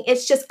I saying.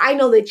 It's just, I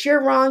know that you're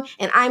wrong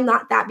and I'm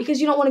not that, because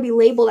you don't want to be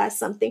labeled as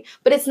something.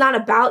 But it's not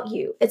about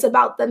you. It's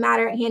about the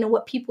matter at hand and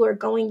what people are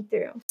going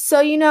through. So,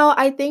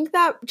 I think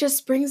that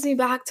just brings me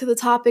back to the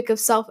topic of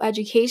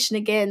self-education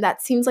again.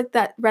 That seems like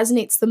that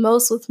resonates the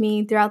most with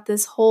me throughout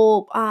this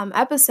whole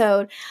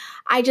episode.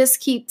 I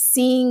just keep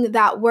seeing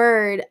that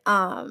word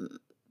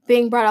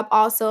being brought up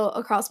also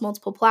across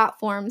multiple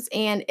platforms.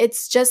 And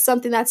it's just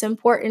something that's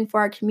important for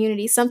our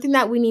community. Something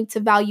that we need to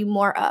value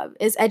more of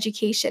is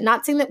education.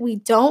 Not saying that we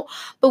don't,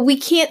 but we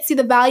can't see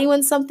the value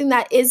in something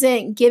that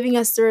isn't giving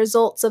us the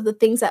results of the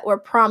things that were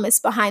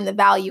promised behind the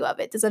value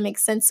of it. Does that make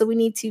sense? So we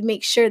need to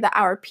make sure that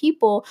our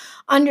people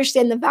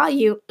understand the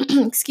value,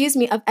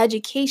 of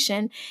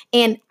education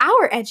and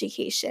our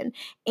education.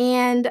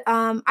 And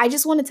I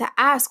just wanted to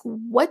ask,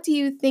 what do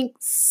you think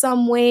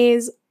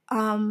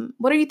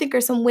what do you think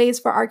are some ways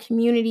for our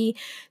community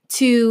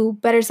to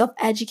better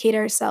self-educate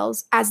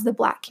ourselves as the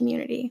Black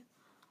community?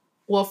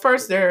 Well,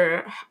 first,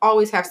 there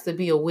always has to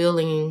be a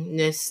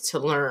willingness to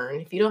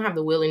learn. If you don't have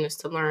the willingness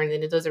to learn,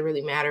 then it doesn't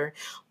really matter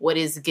what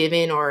is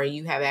given or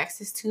you have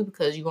access to,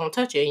 because you won't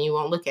touch it and you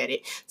won't look at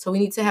it. So we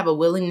need to have a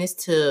willingness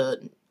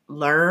to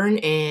learn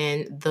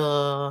and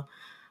the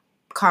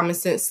common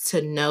sense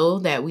to know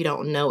that we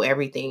don't know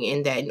everything,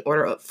 and that in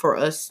order for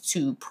us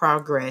to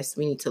progress,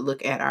 we need to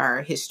look at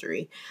our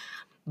history.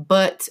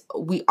 But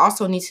we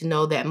also need to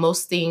know that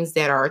most things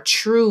that are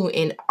true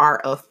in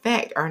our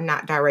effect are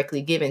not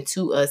directly given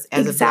to us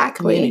as a Black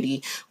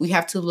community. We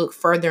have to look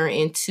further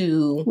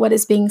into what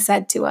is being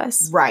said to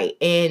us. Right.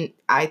 And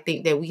I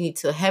think that we need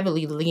to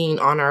heavily lean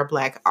on our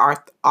Black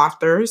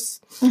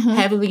authors,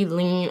 heavily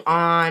lean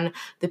on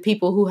the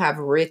people who have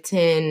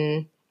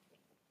written,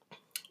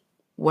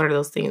 what are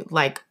those things?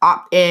 Like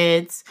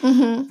op-eds,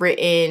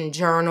 written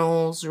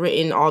journals,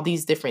 written all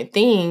these different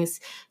things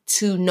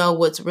to know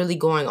what's really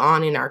going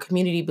on in our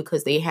community,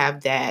 because they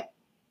have that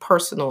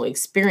personal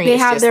experience. They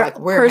have their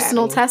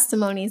personal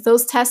testimonies.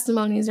 Those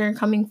testimonies are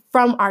coming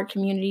from our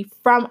community,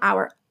 from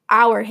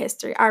our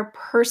history, our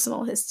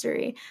personal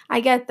history.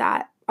 I get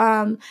that.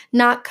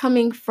 Not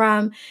coming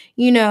from,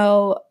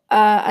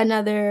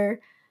 another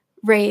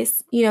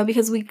race,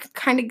 because we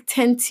kind of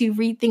tend to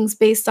read things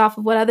based off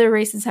of what other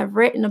races have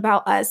written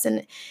about us.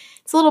 And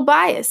it's a little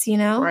biased,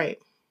 Right.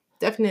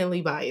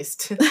 Definitely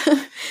biased.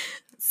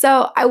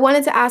 So I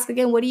wanted to ask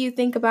again, what do you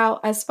think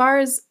about, as far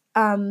as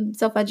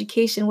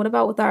self-education, what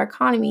about with our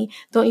economy?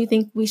 Don't you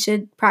think we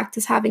should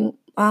practice having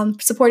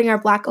supporting our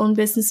Black-owned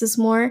businesses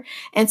more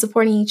and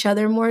supporting each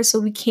other more, so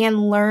we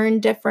can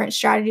learn different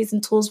strategies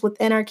and tools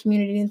within our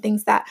community and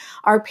things that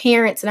our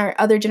parents and our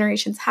other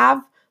generations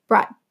have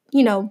brought,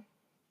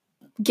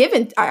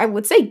 given, I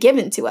would say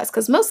given to us,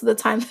 because most of the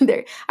time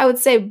they're, I would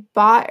say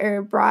bought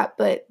or brought,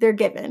 but they're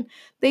given.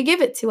 They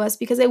give it to us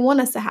because they want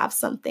us to have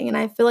something. And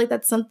I feel like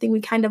that's something we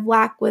kind of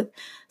lack with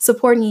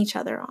supporting each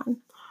other on.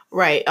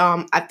 Right.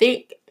 I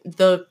think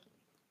the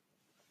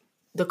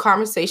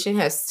conversation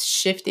has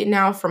shifted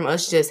now from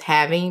us just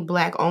having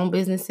Black-owned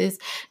businesses.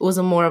 It was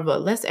more of a,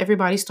 let's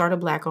everybody start a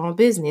Black-owned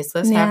business.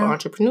 Let's have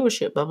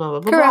entrepreneurship, blah, blah, blah,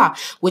 blah, blah,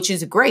 which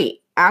is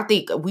great. I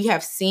think we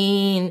have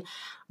seen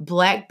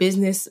Black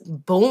business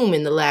boom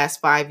in the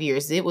last 5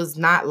 years. It was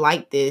not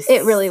like this.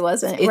 It really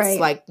wasn't. It's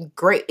like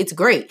great. It's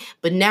great.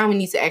 But now we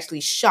need to actually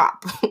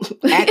shop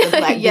at the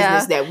Black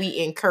business that we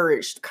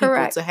encouraged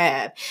people to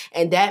have.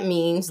 And that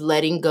means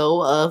letting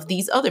go of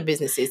these other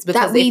businesses.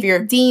 Because that if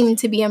you're deemed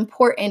to be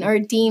important or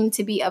deemed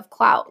to be of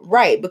clout.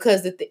 Right.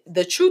 Because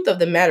the truth of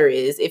the matter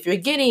is, if you're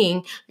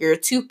getting your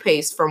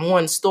toothpaste from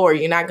one store,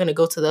 you're not going to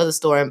go to the other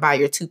store and buy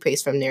your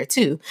toothpaste from there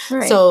too.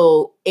 Right.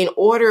 So in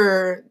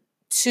order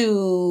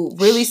to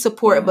really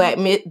support Black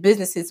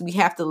businesses, we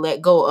have to let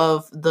go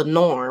of the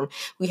norm.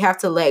 We have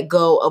to let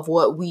go of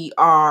what we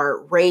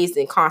are raised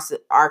and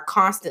are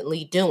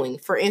constantly doing.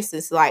 For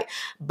instance, like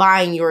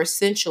buying your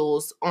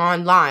essentials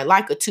online,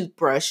 like a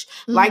toothbrush,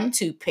 like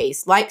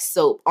toothpaste, like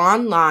soap,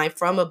 online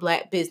from a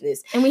Black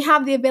business. And we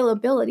have the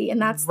availability, and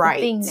that's the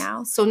thing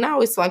now. So now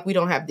it's like we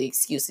don't have the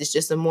excuse. It's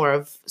just a more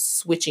of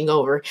switching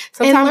over.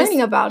 Sometimes and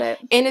learning about it.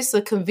 And it's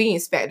a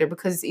convenience factor,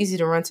 because it's easy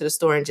to run to the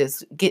store and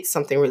just get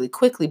something really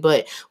quickly.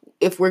 But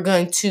if we're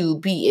going to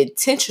be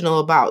intentional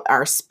about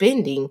our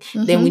spending,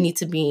 then we need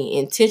to be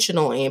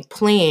intentional and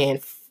plan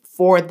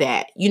for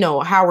that.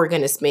 How we're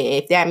going to spend.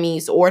 If that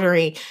means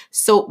ordering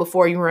soap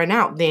before you run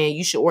out, then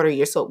you should order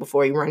your soap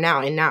before you run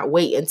out and not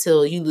wait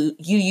until you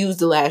use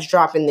the last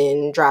drop and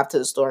then drive to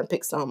the store and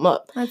pick some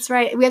up. That's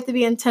right. We have to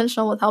be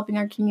intentional with helping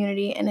our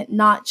community and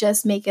not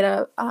just make it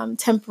a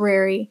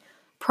temporary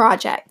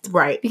project.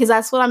 Right. Because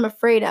that's what I'm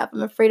afraid of.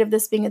 I'm afraid of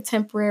this being a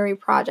temporary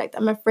project.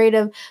 I'm afraid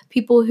of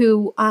people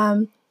who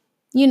are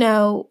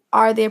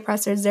the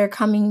oppressors. They're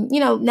coming,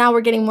 now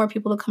we're getting more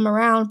people to come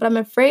around, but I'm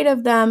afraid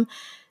of them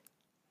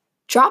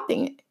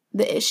dropping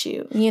the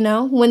issue,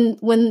 when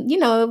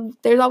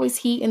there's always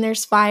heat and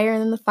there's fire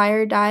and then the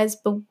fire dies,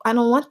 but I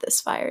don't want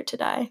this fire to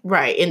die.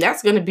 Right. And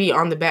that's going to be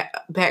on the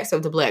backs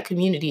of the Black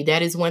community.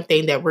 That is one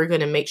thing that we're going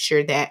to make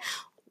sure that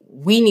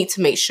we need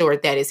to make sure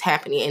that is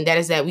happening. And that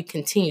is that we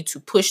continue to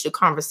push the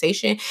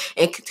conversation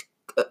and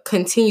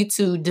continue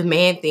to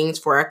demand things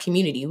for our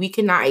community. We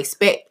cannot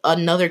expect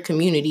another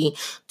community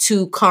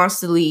to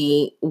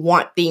constantly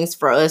want things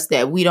for us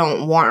that we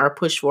don't want or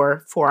push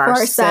for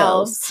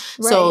ourselves.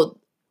 Right. So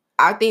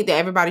I think that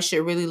everybody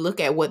should really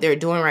look at what they're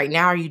doing right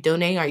now. Are you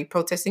donating? Are you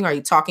protesting? Are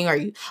you talking?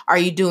 Are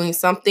you doing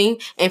something?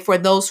 And for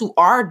those who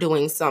are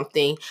doing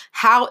something,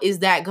 how is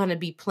that going to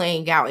be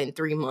playing out in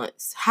 3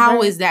 months?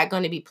 How is that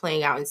going to be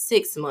playing out in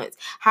 6 months?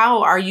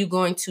 How are you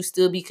going to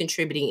still be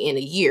contributing in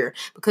a year?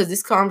 Because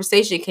this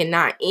conversation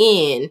cannot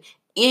end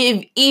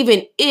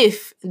even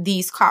if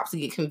these cops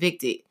get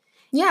convicted.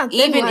 Yeah.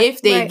 Even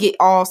if they get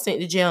all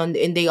sent to jail and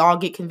they all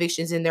get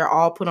convictions and they're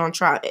all put on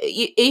trial,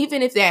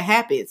 even if that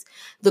happens,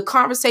 the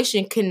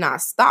conversation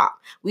cannot stop.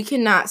 We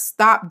cannot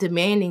stop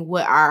demanding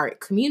what our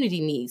community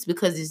needs,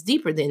 because it's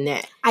deeper than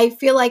that. I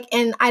feel like,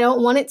 and I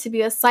don't want it to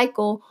be a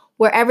cycle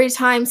where every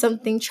time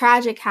something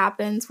tragic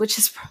happens, which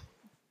is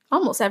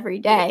almost every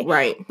day,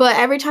 right? But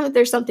every time that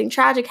there's something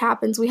tragic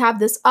happens, we have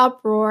this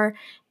uproar.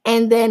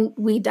 And then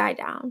we die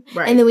down.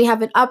 Right. And then we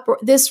have an uproar.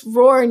 This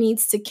roar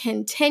needs to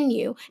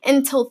continue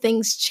until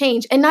things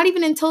change. And not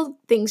even until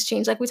things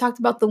change. Like we talked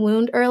about the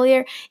wound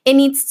earlier. It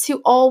needs to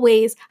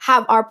always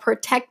have our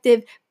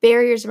protective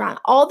barriers around.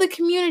 All the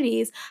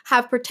communities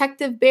have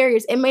protective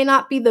barriers. It may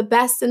not be the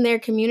best in their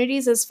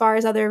communities as far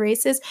as other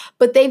races,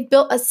 but they've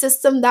built a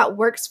system that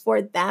works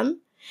for them.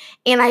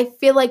 And I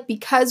feel like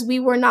because we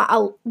were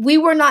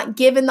not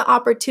given the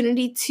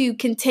opportunity to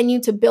continue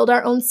to build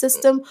our own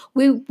system,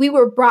 we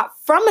were brought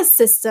from a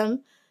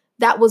system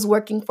that was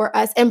working for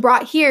us and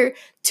brought here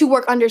to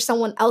work under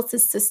someone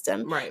else's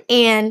system. Right.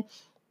 And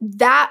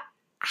that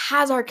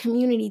has our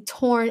community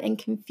torn and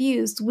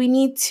confused. We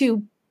need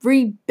to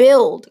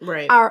rebuild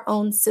our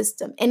own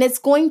system. And it's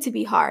going to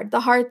be hard. The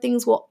hard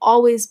things will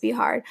always be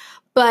hard.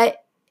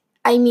 But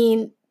I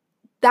mean,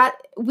 that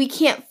we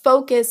can't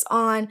focus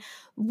on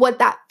what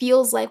that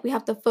feels like. We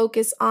have to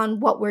focus on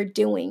what we're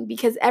doing,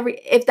 because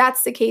if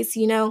that's the case,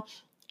 you know,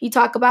 you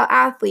talk about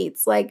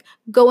athletes like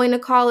going to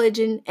college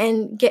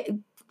and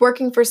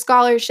working for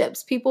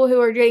scholarships, people who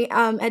are doing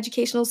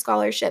educational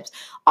scholarships.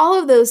 All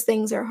of those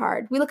things are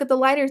hard. We look at the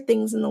lighter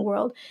things in the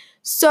world.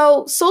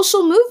 So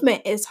social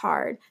movement is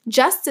hard.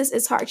 Justice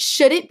is hard.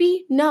 Should it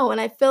be? No. And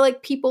I feel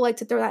like people like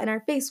to throw that in our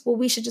face. Well,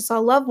 we should just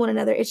all love one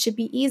another. It should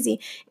be easy.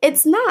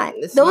 It's not.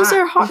 Those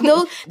are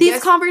hard.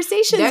 These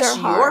conversations are hard.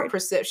 That's your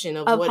perception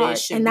of what hard. It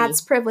should and be. And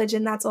that's privilege.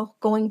 And that's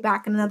going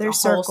back in another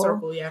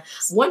circle. Yeah.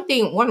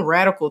 One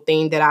radical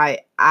thing that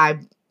I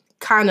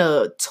kind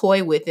of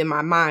toy with in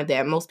my mind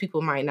that most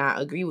people might not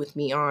agree with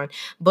me on.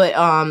 But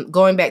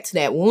going back to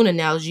that wound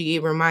analogy,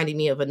 it reminded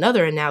me of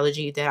another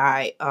analogy that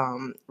I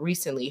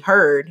recently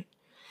heard.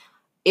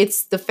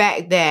 It's the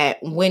fact that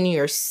when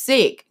you're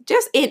sick,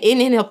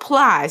 it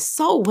applies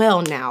so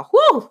well now.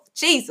 Whoo,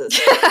 Jesus.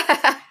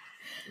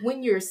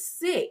 When you're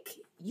sick,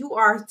 you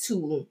are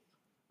to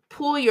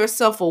pull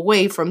yourself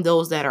away from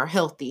those that are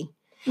healthy.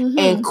 Mm-hmm.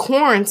 And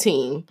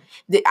quarantine.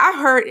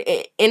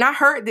 I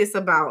heard this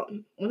about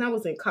when I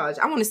was in college.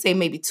 I want to say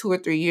maybe 2 or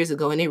 3 years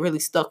ago, and it really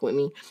stuck with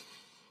me.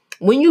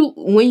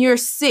 When you're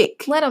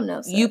sick, let them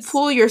know. Sis.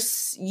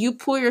 You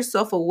pull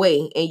yourself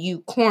away and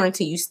you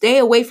quarantine. You stay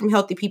away from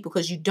healthy people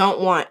because you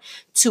don't want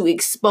to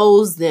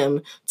expose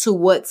them to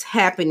what's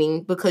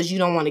happening because you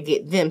don't want to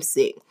get them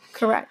sick.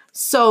 Correct.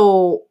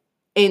 So.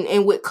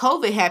 And with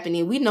COVID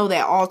happening, we know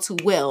that all too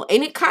well.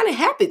 And it kind of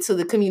happened to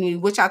the community,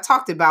 which I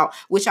talked about,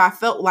 which I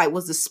felt like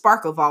was the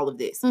spark of all of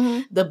this.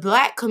 Mm-hmm. The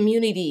Black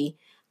community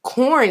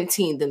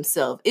quarantined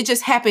themselves. It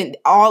just happened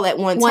all at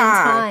one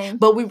time.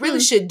 But we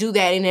really should do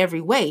that in every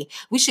way.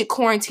 We should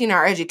quarantine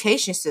our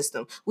education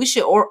system. We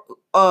should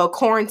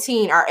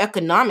quarantine our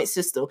economic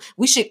system.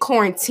 We should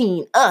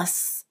quarantine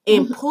us.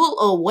 And pull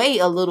away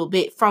a little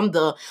bit from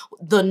the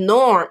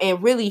norm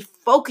and really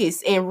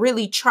focus and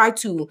really try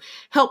to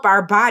help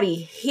our body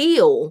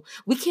heal.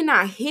 We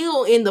cannot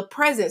heal in the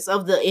presence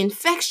of the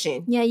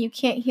infection. Yeah, you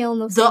can't heal in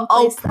the same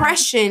place. The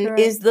oppression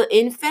is the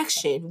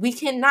infection. We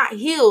cannot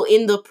heal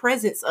in the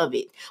presence of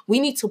it. We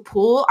need to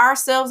pull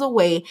ourselves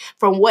away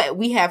from what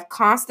we have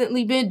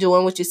constantly been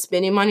doing, which is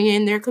spending money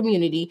in their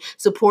community,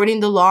 supporting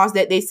the laws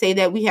that they say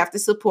that we have to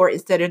support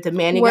instead of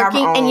demanding our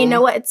own. And you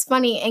know what? It's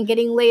funny. And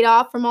getting laid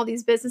off from all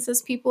these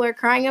businesses people are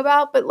crying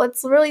about, but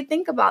let's really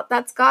think about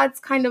that's God's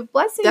kind of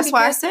blessing. That's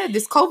why I said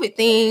this COVID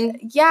thing.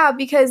 Yeah,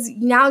 because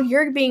now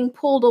you're being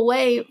pulled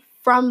away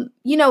from,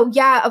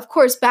 of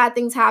course, bad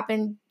things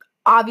happen,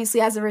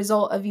 obviously, as a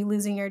result of you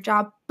losing your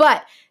job,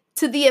 but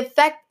to the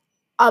effect,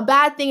 a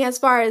bad thing as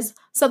far as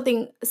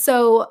something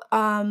so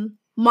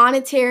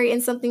monetary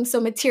and something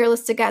so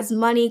materialistic as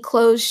money,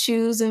 clothes,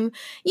 shoes, and,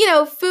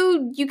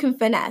 food you can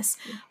finesse.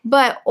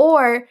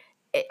 Or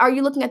are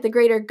you looking at the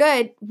greater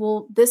good?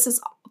 Well, this is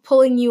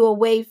pulling you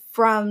away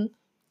from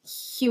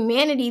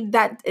humanity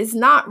that is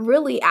not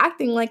really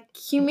acting like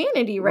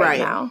humanity right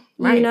now.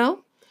 Right.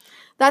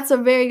 That's a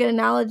very good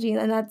analogy,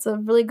 and that's a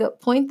really good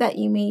point that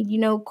you made.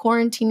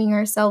 Quarantining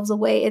ourselves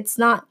away. It's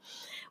not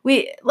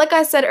like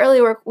I said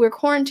earlier, we're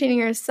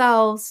quarantining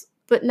ourselves,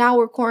 but now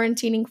we're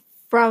quarantining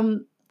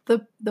from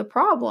the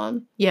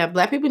problem. Yeah,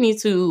 Black people need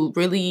to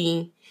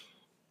really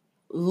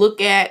look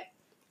at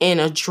and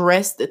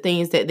address the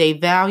things that they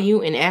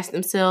value and ask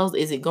themselves,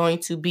 is it going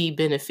to be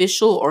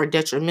beneficial or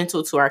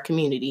detrimental to our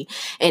community?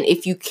 And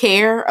if you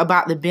care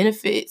about the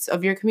benefits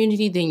of your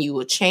community, then you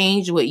will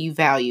change what you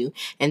value.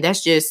 And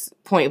that's just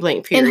point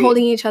blank, period. And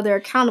holding each other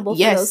accountable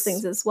for those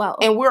things as well.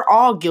 And we're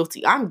all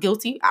guilty. I'm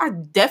guilty. I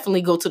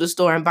definitely go to the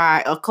store and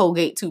buy a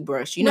Colgate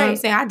toothbrush. You know what I'm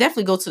saying? I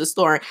definitely go to the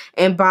store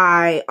and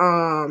buy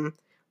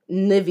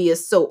Nivea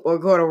soap, or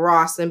go to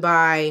Ross and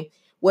buy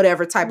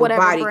whatever type of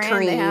body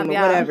cream or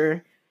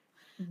whatever.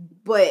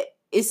 But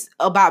it's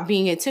about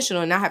being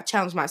intentional. And I have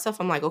challenged myself.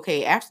 I'm like,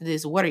 okay, after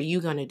this, what are you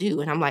going to do?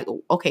 And I'm like,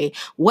 okay,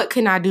 what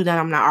can I do that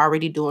I'm not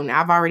already doing?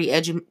 I've already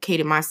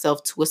educated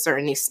myself to a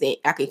certain extent.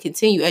 I can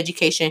continue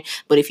education.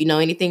 But if you know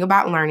anything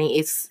about learning,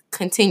 it's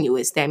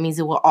continuous. That means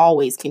it will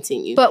always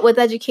continue. But with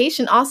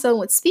education, also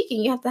with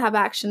speaking, you have to have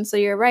action. So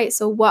you're right.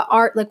 So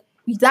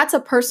that's a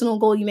personal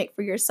goal you make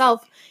for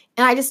yourself.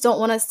 And I just don't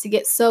want us to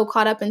get so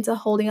caught up into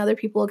holding other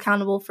people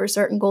accountable for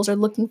certain goals or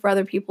looking for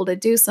other people to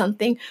do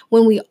something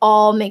when we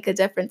all make a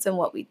difference in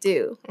what we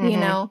do,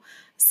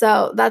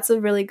 So that's a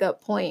really good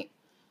point.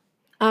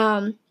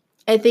 I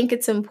think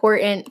it's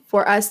important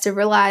for us to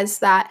realize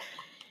that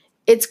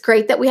it's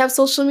great that we have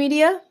social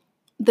media.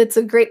 That's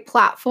a great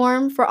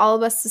platform for all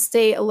of us to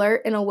stay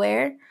alert and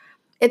aware.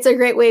 It's a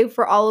great way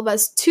for all of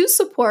us to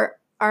support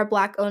our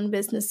Black-owned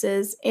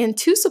businesses and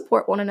to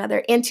support one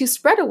another and to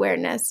spread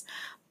awareness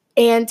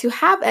and to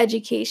have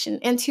education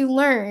and to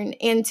learn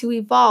and to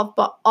evolve.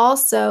 But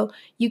also,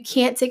 you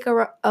can't take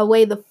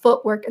away the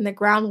footwork and the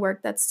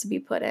groundwork that's to be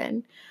put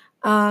in.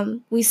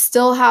 We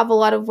still have a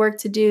lot of work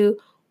to do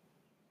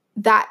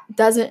that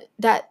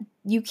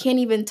you can't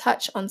even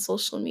touch on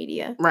social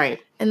media. Right.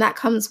 And that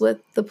comes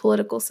with the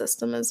political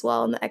system as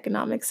well and the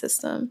economic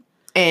system.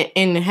 And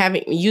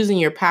using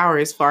your power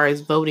as far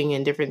as voting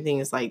and different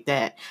things like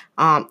that.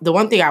 The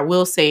one thing I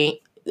will say,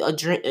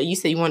 you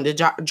said you wanted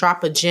to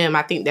drop a gem.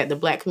 I think that the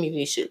Black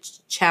community should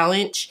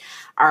challenge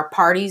our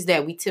parties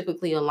that we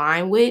typically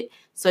align with,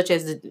 such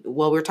as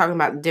we're talking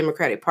about the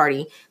Democratic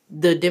Party.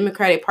 The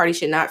Democratic Party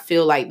should not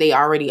feel like they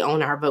already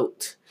own our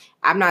vote.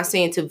 I'm not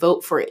saying to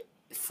vote for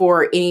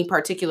any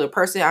particular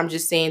person. I'm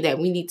just saying that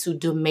we need to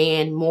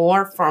demand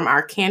more from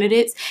our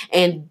candidates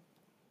and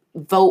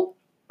vote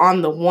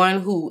on the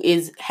one who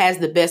has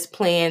the best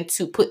plan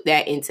to put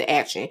that into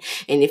action.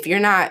 And if you're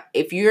not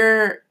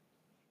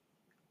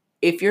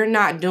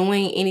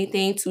doing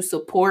anything to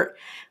support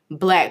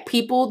Black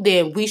people,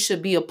 then we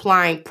should be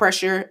applying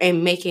pressure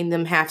and making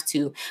them have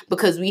to,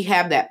 because we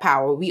have that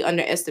power. We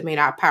underestimate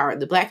our power.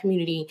 The Black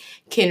community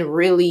can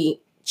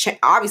really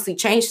obviously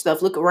change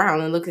stuff. Look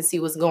around and look and see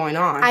what's going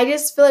on. I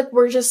just feel like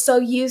we're just so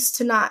used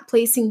to not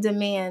placing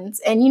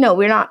demands, and we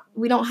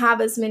don't have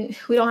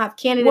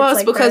candidates. Well,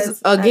 it's because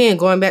again,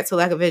 going back to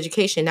lack of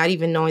education, not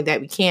even knowing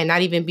that we can,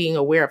 not even being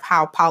aware of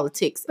how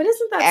politics. But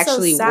isn't that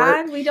actually so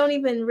sad? We don't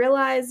even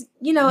realize,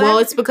 Well,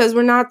 it's because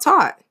we're not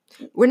taught.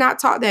 We're not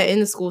taught that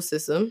in the school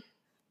system.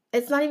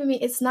 It's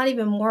not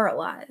even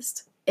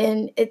moralized,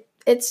 and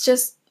it's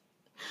just.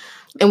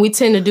 And we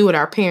tend to do what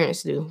our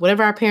parents do.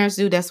 Whatever our parents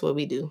do, that's what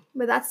we do.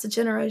 But that's the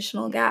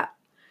generational gap.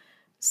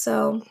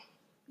 So,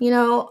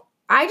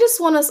 I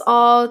just want us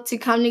all to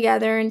come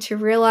together and to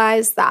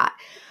realize that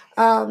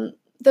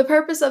the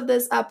purpose of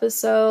this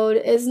episode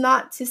is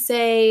not to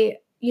say,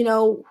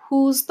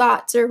 whose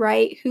thoughts are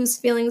right, whose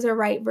feelings are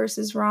right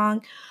versus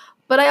wrong.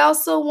 But I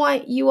also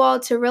want you all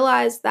to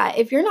realize that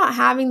if you're not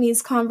having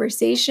these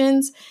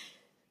conversations,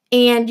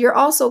 and you're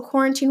also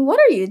quarantined, what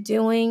are you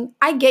doing?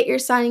 I get you're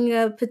signing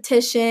a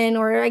petition,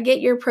 or I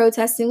get you're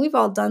protesting. We've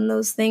all done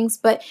those things.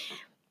 But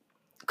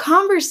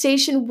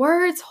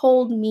words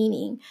hold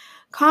meaning.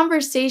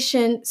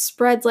 Conversation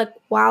spreads like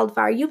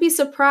wildfire. You'll be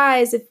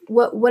surprised if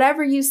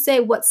whatever you say,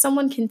 what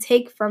someone can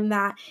take from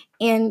that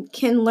and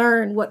can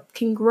learn, what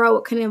can grow,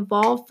 what can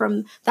evolve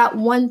from that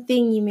one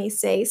thing you may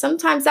say.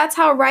 Sometimes that's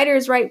how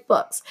writers write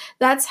books.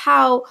 That's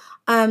how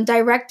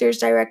directors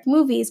direct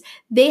movies.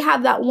 They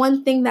have that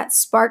one thing that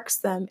sparks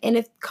them. And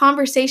if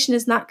conversation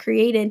is not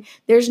created,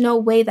 there's no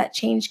way that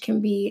change can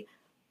be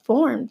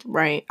formed.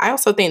 Right. I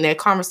also think that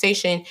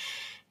conversation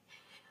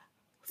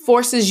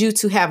forces you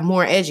to have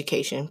more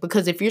education,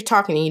 because if you're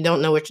talking and you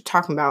don't know what you're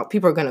talking about,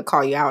 people are going to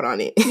call you out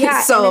on it. Yeah.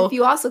 So and if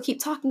you also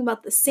keep talking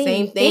about the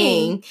same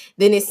thing,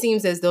 then it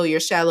seems as though you're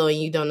shallow and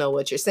you don't know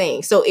what you're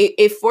saying. So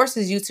it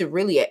forces you to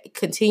really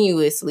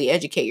continuously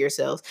educate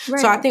yourselves.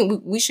 Right. So I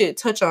think we should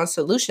touch on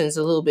solutions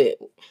a little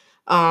bit.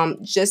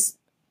 Just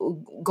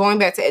going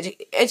back to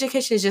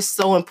education is just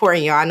so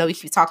important, y'all. I know we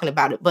keep talking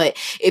about it, but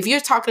if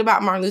you're talking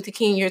about Martin Luther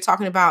King, you're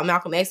talking about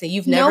Malcolm X, and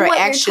you've never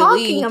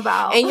actually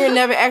and you're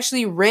never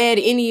actually read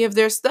any of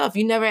their stuff.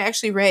 You never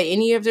actually read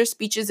any of their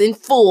speeches in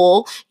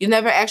full. You've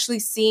never actually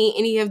seen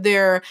any of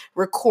their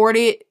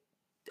recorded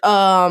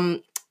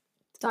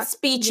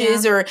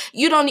speeches, or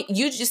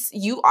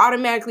you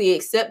automatically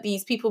accept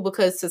these people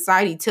because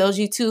society tells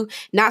you to.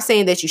 Not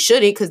saying that you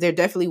shouldn't, because there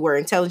definitely were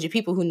intelligent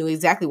people who knew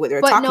exactly what they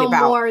were talking about. But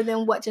no more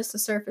than what just the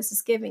surface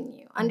is giving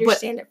you.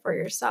 Understand it for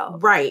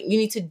yourself. Right. You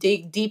need to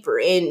dig deeper,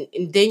 and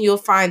then you'll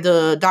find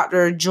the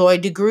Dr. Joy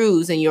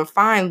DeGruy, and you'll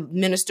find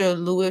Minister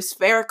Louis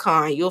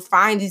Farrakhan. You'll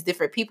find these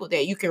different people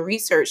that you can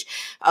research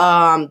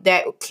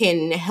that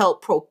can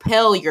help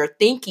propel your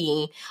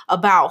thinking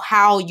about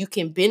how you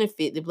can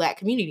benefit the Black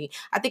community.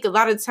 I think a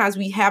lot of times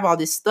we have all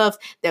this stuff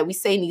that we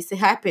say needs to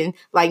happen,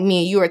 like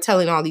me and you are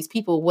telling all these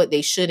people what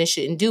they should and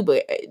shouldn't do,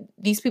 but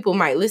these people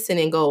might listen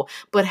and go,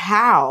 but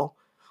how?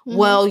 Mm-hmm.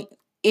 Well,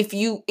 if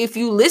you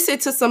listen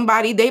to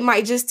somebody, they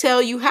might just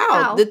tell you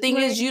how. The thing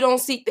is, you don't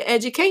seek the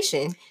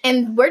education,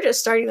 and we're just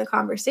starting the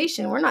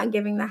conversation. We're not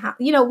giving the how.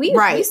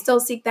 We still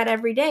seek that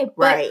every day,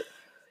 but right.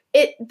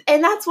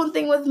 And that's one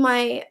thing with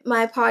my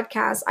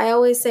podcast. I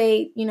always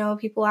say,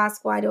 people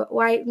ask why do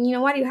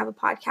you have a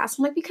podcast?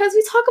 I'm like, because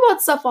we talk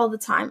about stuff all the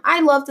time.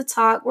 I love to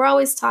talk. We're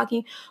always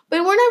talking,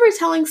 but we're never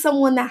telling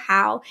someone the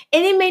how.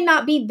 And it may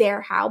not be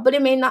their how, but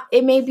it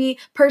may be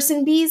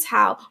person B's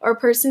how, or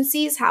person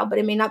C's how, but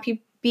it may not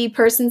be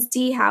person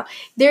D how.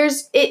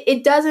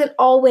 It doesn't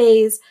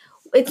always,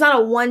 it's not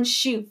a one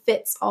shoe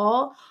fits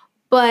all,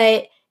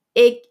 but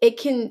it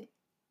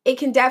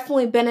can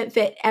definitely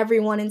benefit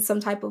everyone in some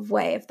type of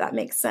way, if that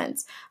makes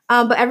sense.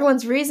 But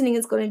everyone's reasoning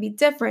is going to be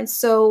different.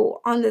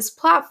 So on this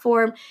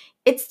platform,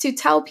 it's to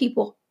tell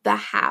people the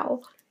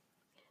how.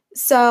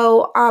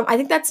 So I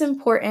think that's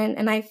important.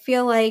 And I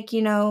feel like,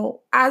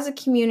 as a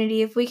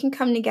community, if we can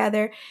come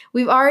together,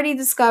 we've already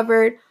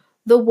discovered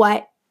the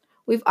what.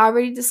 We've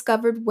already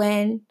discovered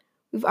when.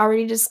 We've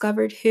already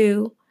discovered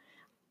who.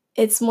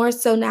 It's more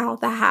so now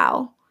the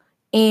how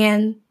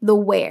and the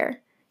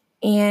where.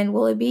 And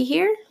will it be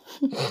here?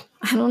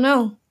 I don't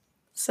know.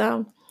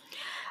 So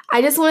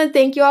I just want to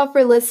thank you all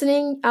for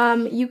listening.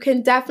 You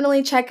can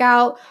definitely check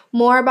out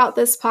more about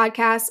this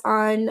podcast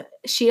on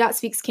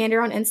She.Speaks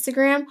Candor on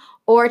Instagram,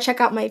 or check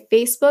out my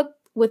Facebook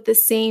with the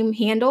same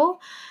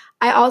handle.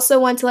 I also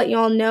want to let you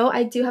all know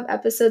I do have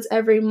episodes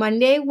every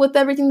Monday. With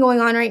everything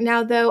going on right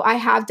now, though, I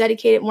have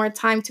dedicated more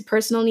time to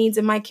personal needs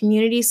in my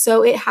community,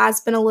 so it has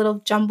been a little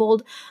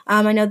jumbled.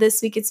 I know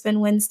this week it's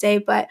been Wednesday,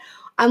 but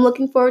I'm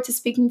looking forward to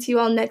speaking to you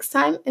all next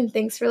time, and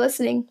thanks for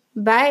listening.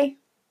 Bye.